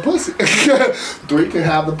get your pussy. 3 can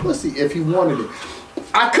have the pussy if he wanted it.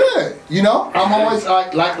 I could, you know. I'm always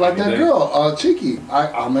like that girl, Cheeky.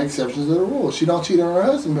 I'll make exceptions to the rule. She don't cheat on her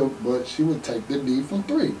husband, but she would take the D from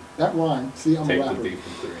 3. That rhyme. See, I'm a rapper. Take the D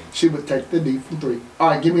from 3. She would take the D from 3. All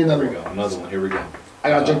right, give me another one. Another one. Here we go. I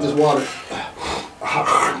gotta drink this water.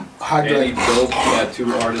 Any dope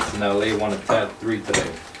tattoo artists in LA want to tat 3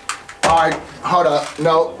 today? Alright, hold up.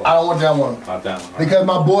 No, I don't want that one. Not that one. Because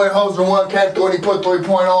my boy Hoser 1 came through and he put 3.0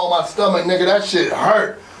 on my stomach, nigga. That shit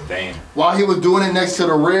hurt. Damn. While he was doing it next to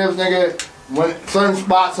the ribs, nigga, when certain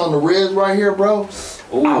spots on the ribs right here, bro.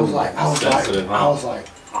 Ooh, I was like, I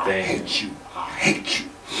hate you. I hate you.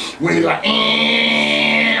 When he like,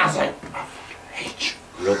 I was like, I hate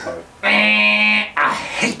you. Real talk. I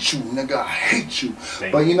hate you, nigga. I hate you.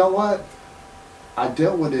 Damn. But you know what? I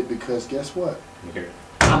dealt with it because guess what?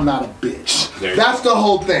 I'm not a bitch. That's the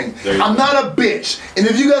whole thing. I'm not a bitch. And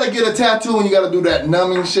if you gotta get a tattoo and you gotta do that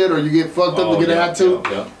numbing shit or you get fucked up to get a tattoo,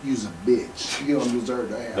 you's a bitch. You don't deserve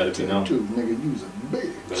to have a tattoo, nigga. You's a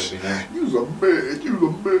bitch. You's a bitch. You's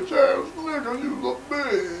a bitch ass nigga. You's a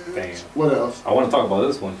bitch. Damn. What else? I want to talk about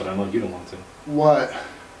this one, but I know you don't want to. What?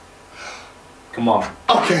 Come on.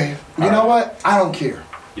 Okay. You know what? I don't care.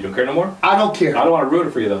 You don't care no more? I don't care. I don't want to ruin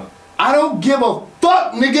it for you though. I don't give a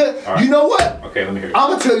fuck, nigga. Right. You know what? Okay, let me hear it. I'm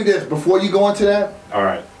gonna tell you this before you go into that. All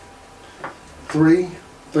right.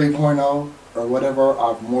 3.0, or whatever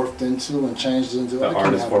I've morphed into and changed into. The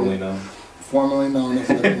artist formerly known. Formerly known as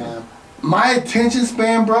that. My attention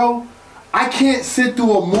span, bro. I can't sit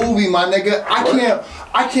through a movie, my nigga.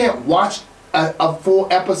 I can't watch a full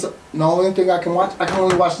episode. The only thing I can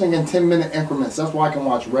only watch things in 10-minute increments. That's why I can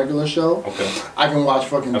watch regular show. Okay. I can watch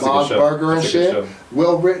fucking Bob's Burger and shit.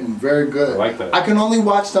 Well written, very good. I like that. I can only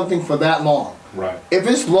watch something for that long. Right. If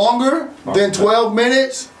it's longer than 12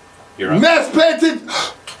 minutes, you're up. Mass Panted,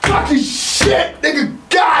 fucking shit, nigga,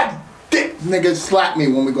 god damn, nigga, slap me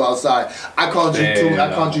when we go outside. I called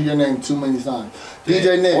you your name too many times.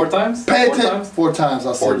 DJ Nick. 4 times? Pay attention. 4 times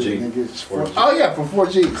I said it, nigga. Oh yeah, for 4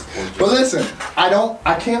 G's. But listen,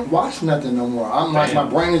 I can't watch nothing no more. I'm like, my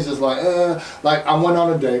brain is just like I went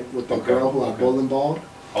on a date with the girl who I bowling balled.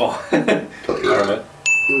 Oh, alright.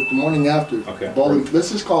 It was the morning after. Okay. Bowling.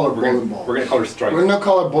 Let's just call her bowling ball. We're gonna call her Strike. We're gonna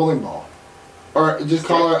call her bowling ball. Or just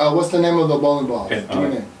call her, what's the name of the bowling ball? Give me a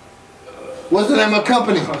name. What's the name of the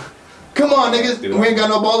company? Come on, niggas. We ain't got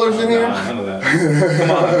no bowlers in here. None of that.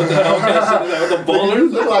 Come on. What the hell kind of shit is that? With the bowlers? You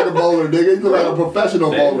look like a bowler, nigga. You look like a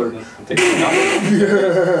professional bowler.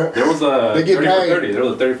 There was a 30 for 30. There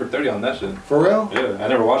was a 30 for 30 on that shit. For real? Yeah, I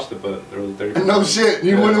never watched it, but there was a 30 for 30. No shit.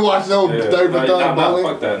 You wouldn't watch no 30 for 30 bowling?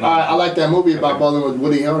 Fuck that. I like that movie about bowling with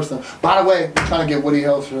Woody Harrelson. By the way, we're trying to get Woody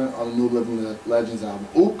Harrelson on the new Living Legends album.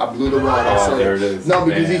 Ooh, I blew the word. Oh, there it is. No,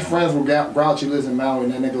 because he's friends with Grouchy, lives in Maui,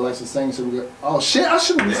 and that nigga likes to sing, so we go, oh shit, I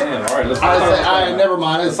should have. Damn, alright, let's talk never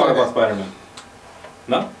mind. Let's talk about Spider-Man.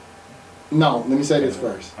 No? No, let me say this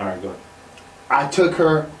first. Alright, go ahead. I took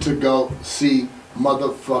her to go see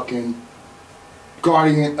motherfucking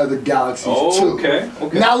Guardian of the Galaxy 2. Okay.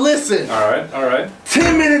 Now listen. All right.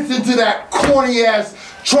 10 minutes into that corny ass,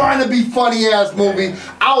 trying to be funny ass movie,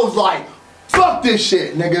 I was like, fuck this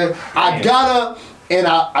shit, nigga. I got up and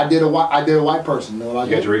I did a white person. You know what I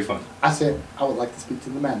did? You got your refund. I said, I would like to speak to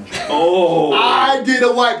the manager. Oh. I did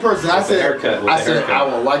a white person. I said, haircut. I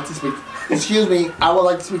would like to speak. Excuse me, I would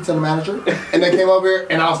like to speak to the manager. And they came over here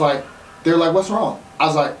and I was like, they're like, what's wrong? I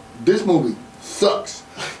was like, this movie sucks.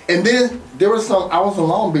 And then there was I was in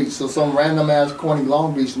Long Beach, so some random ass corny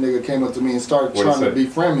Long Beach nigga came up to me and started trying to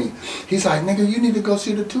befriend me. He's like, nigga, you need to go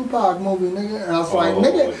see the Tupac movie, nigga. And I was like,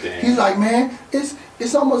 nigga, damn. He's like, man,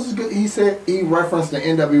 it's almost as good. He said, he referenced the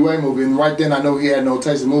NWA movie, and right then I know he had no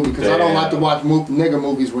taste in movie, because I don't like to watch nigga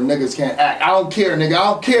movies where niggas can't act. I don't care, nigga,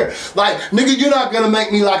 I don't care. Like, nigga, you're not gonna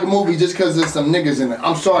make me like a movie just because there's some niggas in it.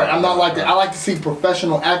 I'm sorry, I'm not like that. I like to see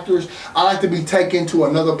professional actors. I like to be taken to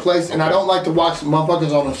another place, and I don't like to watch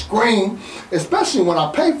motherfuckers on the screen, especially when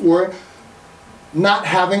I pay for it, not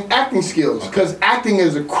having acting skills, because acting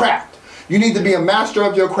is a craft. You need to be a master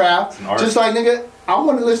of your craft. Just like, nigga, I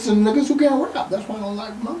want to listen to niggas who can't rap. That's why I don't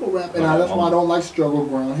like mumble rap, and that's why I don't like struggle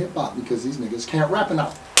ground hip hop, because these niggas can't rap, and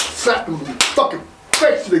I slap them in the fucking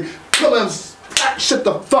face. They kill them. Shut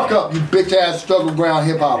the fuck up, you bitch ass struggle ground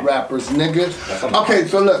hip hop rappers, nigga. Okay,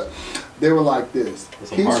 so look, they were like this.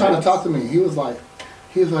 He was trying to talk to me. He was like,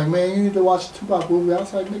 man, you need to watch the Tupac movie. I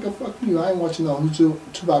was like, nigga, fuck you. I ain't watching no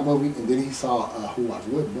Tupac movie. And then he saw Who I Was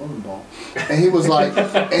With, Bowling Ball. And he was like,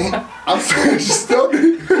 I'm saying, she still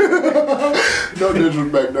no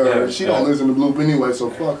disrespect to her. She don't listen to Bloop anyway, so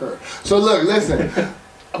fuck her. So look, listen.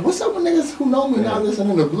 What's up with niggas who know me not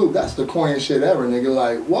listening to Bloop? That's the corniest shit ever, nigga.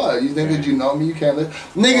 Like, what? You think that you know me? You can't listen?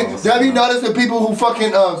 Nigga, have you noticed that people who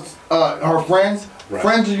fucking are friends? Right.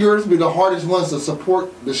 Friends of yours be the hardest ones to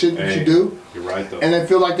support the shit that you do. You're right, though. And they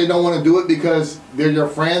feel like they don't want to do it because they're your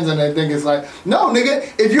friends, and they think it's like, no, nigga,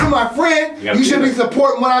 if you're my friend, you should be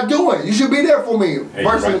supporting what I'm doing. You should be there for me.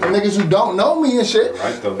 Versus niggas who don't know me and shit. You're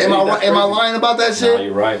right, though. Am I lying about that shit? Nah,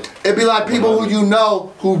 you're right. It'd be like people who you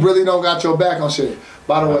know who really don't got your back on shit.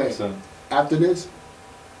 By the way, after this,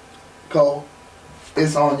 Cole,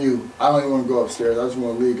 it's on you. I don't even want to go upstairs. I just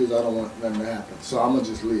want to leave because I don't want nothing to happen. So I'm going to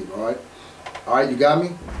just leave, all right? All right, you got me?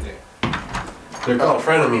 Yeah. They're called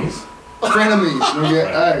frenemies. Frenemies,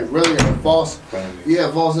 nigga. Hey, really, false. Frenemies.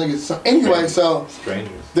 Yeah, false niggas. So anyway, so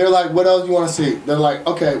strangers. They're like, what else you want to see? They're like,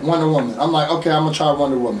 okay, Wonder Woman. I'm like, okay, I'm gonna try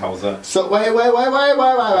Wonder Woman. How was that? So wait.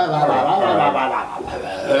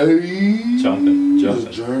 Jumping.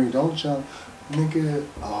 Journey, don't jump, nigga.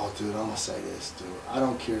 Oh, dude, I'm gonna say this, dude. I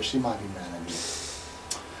don't care. She might be mad at me.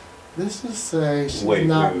 Let's just say she's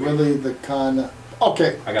not really the kind of.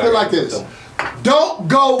 Okay, put it like this. Don't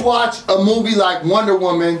go watch a movie like Wonder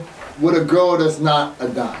Woman with a girl that's not a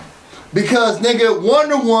dime. Because, nigga,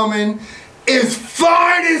 Wonder Woman is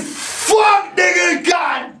fine as fuck, nigga.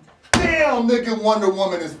 God damn, nigga, Wonder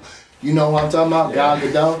Woman is... You know what I'm talking about? God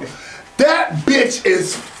Gadot. That bitch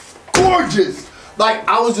is gorgeous. Like,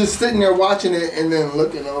 I was just sitting there watching it and then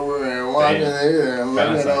looking over and watching it and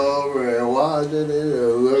looking over and watching it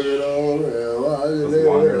and looking over and watching it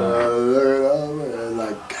and looking over and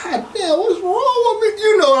like, God damn, what's wrong with me?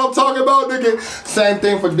 You know what I'm talking about, nigga. Same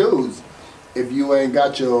thing for dudes. If you ain't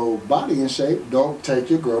got your body in shape, don't take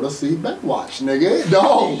your girl to see Baywatch, nigga.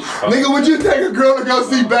 No. Nigga, would you take a girl to go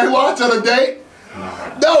see Baywatch on a date?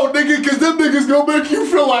 No, nigga, because them niggas gonna make you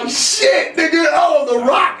feel like shit, nigga. Oh, The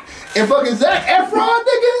Rock. And fucking Zac Efron,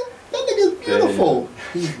 nigga, that nigga's beautiful.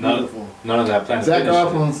 He's beautiful. None of that plans. Zac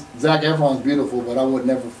Efron's beautiful, but I would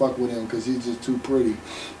never fuck with him because he's just too pretty.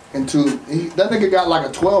 And that nigga got like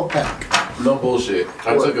a 12-pack. No bullshit.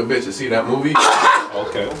 I took a bitch to see that movie.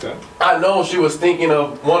 Okay. I know she was thinking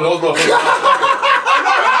of one of those motherfuckers.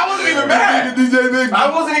 I wasn't even mad. I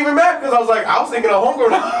wasn't even mad because I was thinking of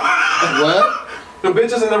homegirl. What? The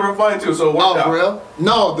bitches are never fine too, so watch out. For real?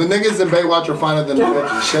 No, the niggas in Baywatch are finer than the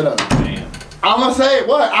bitches. Shut up. Damn. I'm gonna say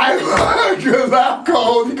what? Because I'm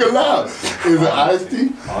cold. You can laugh. Is it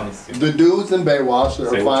honesty? Honesty. The dudes in Baywatch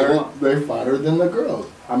are finer. They're finer than the girls.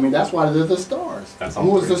 I mean, that's why they're the stars.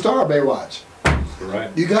 Who was the star of Baywatch? You're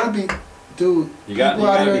right. You gotta be, dude. You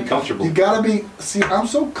gotta be comfortable. You gotta be. See, I'm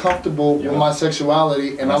so comfortable with my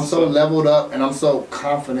sexuality, and I'm so leveled up, and I'm so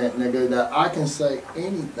confident, nigga, that I can say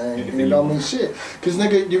anything and it don't mean shit. Cause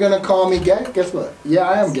nigga, you're gonna call me gay? Guess what? Yeah,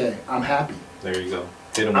 I am gay. I'm happy. There you go.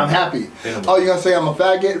 I'm happy. Oh, you gonna say I'm a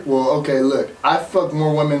faggot? Well, okay, look, I fuck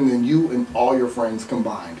more women than you and all your friends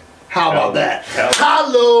combined. How about that?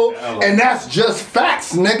 Hello. And that's just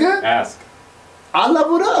facts, nigga. Ask. I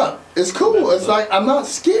leveled up. It's cool. It's like I'm not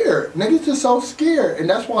scared. Niggas are so scared, and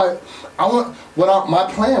that's why I want. My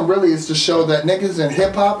plan really is to show that niggas in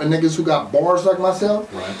hip hop and niggas who got bars like myself,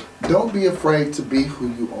 don't be afraid to be who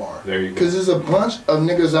you are. There you go. Because there's a bunch of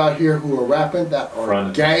niggas out here who are rapping that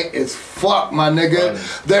are gay as fuck, my nigga.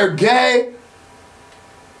 They're gay.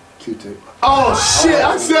 Q-tip. Oh shit!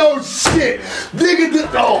 I said oh shit, nigga.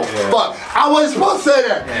 Fuck! I wasn't supposed to say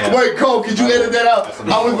that. Wait, Cole, could you edit that out?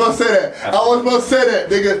 I wasn't supposed to say that. I wasn't supposed to say that,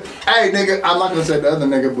 nigga. Hey, nigga, I'm not gonna say the other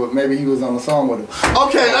nigga, but maybe he was on the song with him.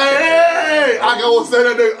 Okay, hey, I gotta say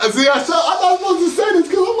that nigga. See, I'm not supposed to say this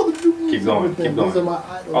because I want to do music. Keep going, keep going. These are my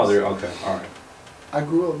idols. Oh, they're okay. All right. I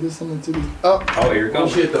grew up listening to these. Oh, here it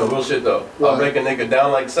goes. Bullshit though. I'll break a nigga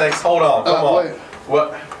down like sex. Hold on, come on. Wait.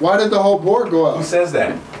 What? Why did the whole board go out? Who says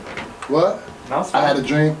that? What? I had a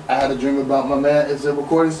dream. I had a dream about my man. Is the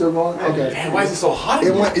recording still going? Okay. Man, why is it so hot?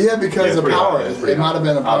 It went, because the power. It might have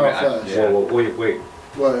been a power flash. Whoa, wait.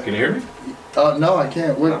 What? Can you hear me? No, I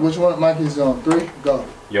can't. Which one? Mikey's on 3. Go.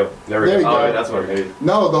 Yo, there we go. Oh, that's what I heard.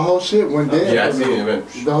 No, the whole shit went dead. Yeah, I see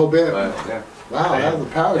it. The whole bed. Yeah. Wow, that was a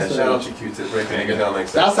power set. Shout out to Q-Tip breaking nigga down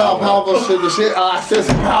like that's how powerful shit. The shit. I said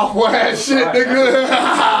some powerful ass shit, nigga.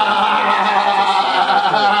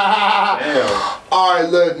 Alright,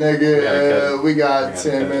 look, nigga, we got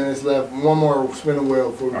 10 minutes left. One more spin the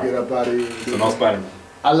wheel before we get up out of here. So no Spider-Man.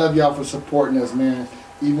 I love y'all for supporting us, man.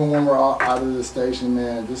 Even when we're all out of the station,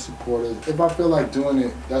 man, just support us. If I feel like doing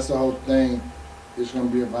it, that's the whole thing. It's going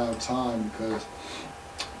to be about time because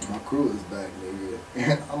my crew is back, nigga.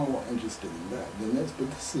 And I'm more interested in that than this, but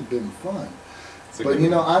this has been fun. But you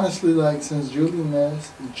know, honestly, like since Julie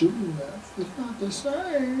left, it's not the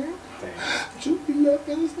same. Julie left,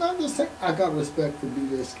 and it's not the same. I got respect for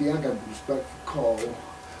B-Ski. I got respect for Cole.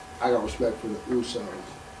 I got respect for the Usos.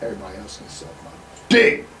 Everybody else can suck my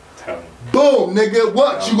dick. Boom, nigga.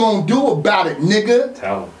 What you gonna do about it, nigga?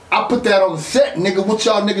 Tell him. I put that on the set, nigga. What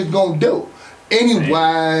y'all niggas gonna do?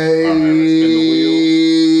 Anyway.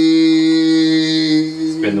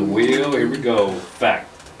 Spin the wheel. Here we go. Fact.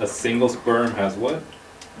 A single sperm has what?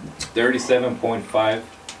 37.5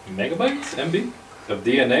 megabytes, MB, of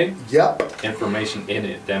DNA? Yep. Information in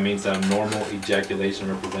it. That means that a normal ejaculation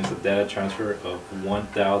represents a data transfer of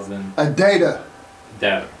 1,000... A data.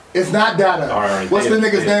 Data. It's not data. Right, what's data, the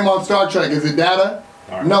nigga's name on Star Trek? Is it data?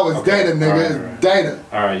 Right. No, it's data, nigga. It's data.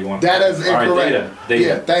 Alright, you want... Data is incorrect. Right, data.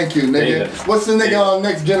 Yeah, thank you, nigga. Data. What's the nigga on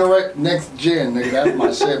Next Gen, nigga? That's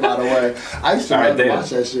my shit, by the way. I used to love to watch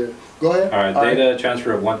that shit. Go ahead. Alright, data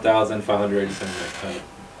transfer of 1,587.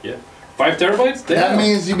 Yeah. 5 terabytes? Damn. That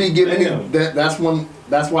means you be giving that's why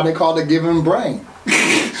they call it giving brain.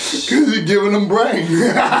 Cause you're giving them brain.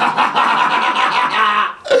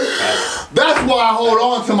 That's why I hold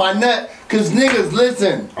on to my nut. Cause niggas,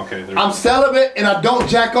 listen. Okay. I'm celibate and I don't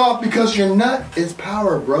jack off because your nut is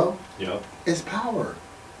power, bro. Yep. It's power.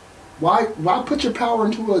 Why put your power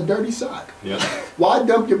into a dirty sock? Yep. Why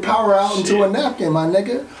dump your power out into a napkin, my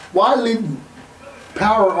nigga? Why leave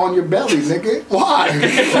power on your belly, nigga? Why?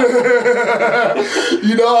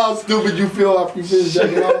 You know how stupid you feel after you finish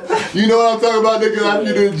jacking off? You know what I'm talking about, nigga? After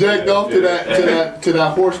you done jacked off to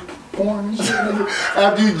that horse porn and shit, nigga.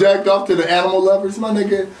 After you jacked off to the animal lovers, my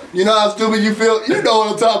nigga. You know how stupid you feel? You know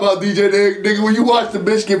what I'm talking about, DJ nigga. When you watch the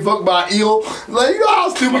bitch get fucked by an eel, like, you know how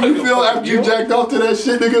stupid you feel after you jacked off to that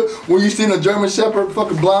shit, nigga? When you seen a German Shepherd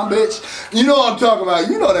fucking blonde bitch? You know what I'm talking about.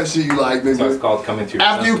 You know that shit you like, nigga. So it's called coming to your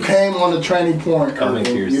senses. After you came on the tranny porn, coming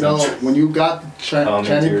to your you know, senses. when you got the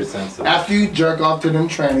tranny, after you jerk off to them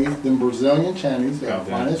trannies, them Brazilian trannies, they're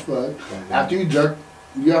fine as fuck. After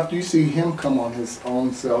you see him come on his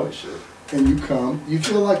own self, and you come, you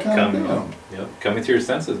feel like coming down. Yep, coming to your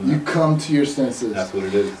senses, man. You come to your senses. That's what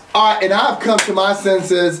it is. All right, and I've come to my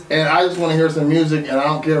senses, and I just want to hear some music, and I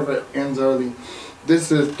don't care if it ends early.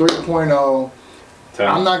 This is 3.0.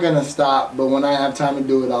 I'm not going to stop, but when I have time to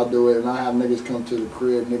do it, I'll do it, and I have niggas come to the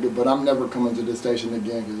crib, nigga, but I'm never coming to the station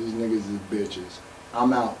again, because these niggas is bitches.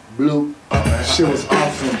 I'm out. Bloop. Shit was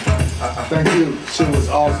awesome. Thank you. Shit was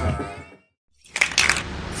awesome.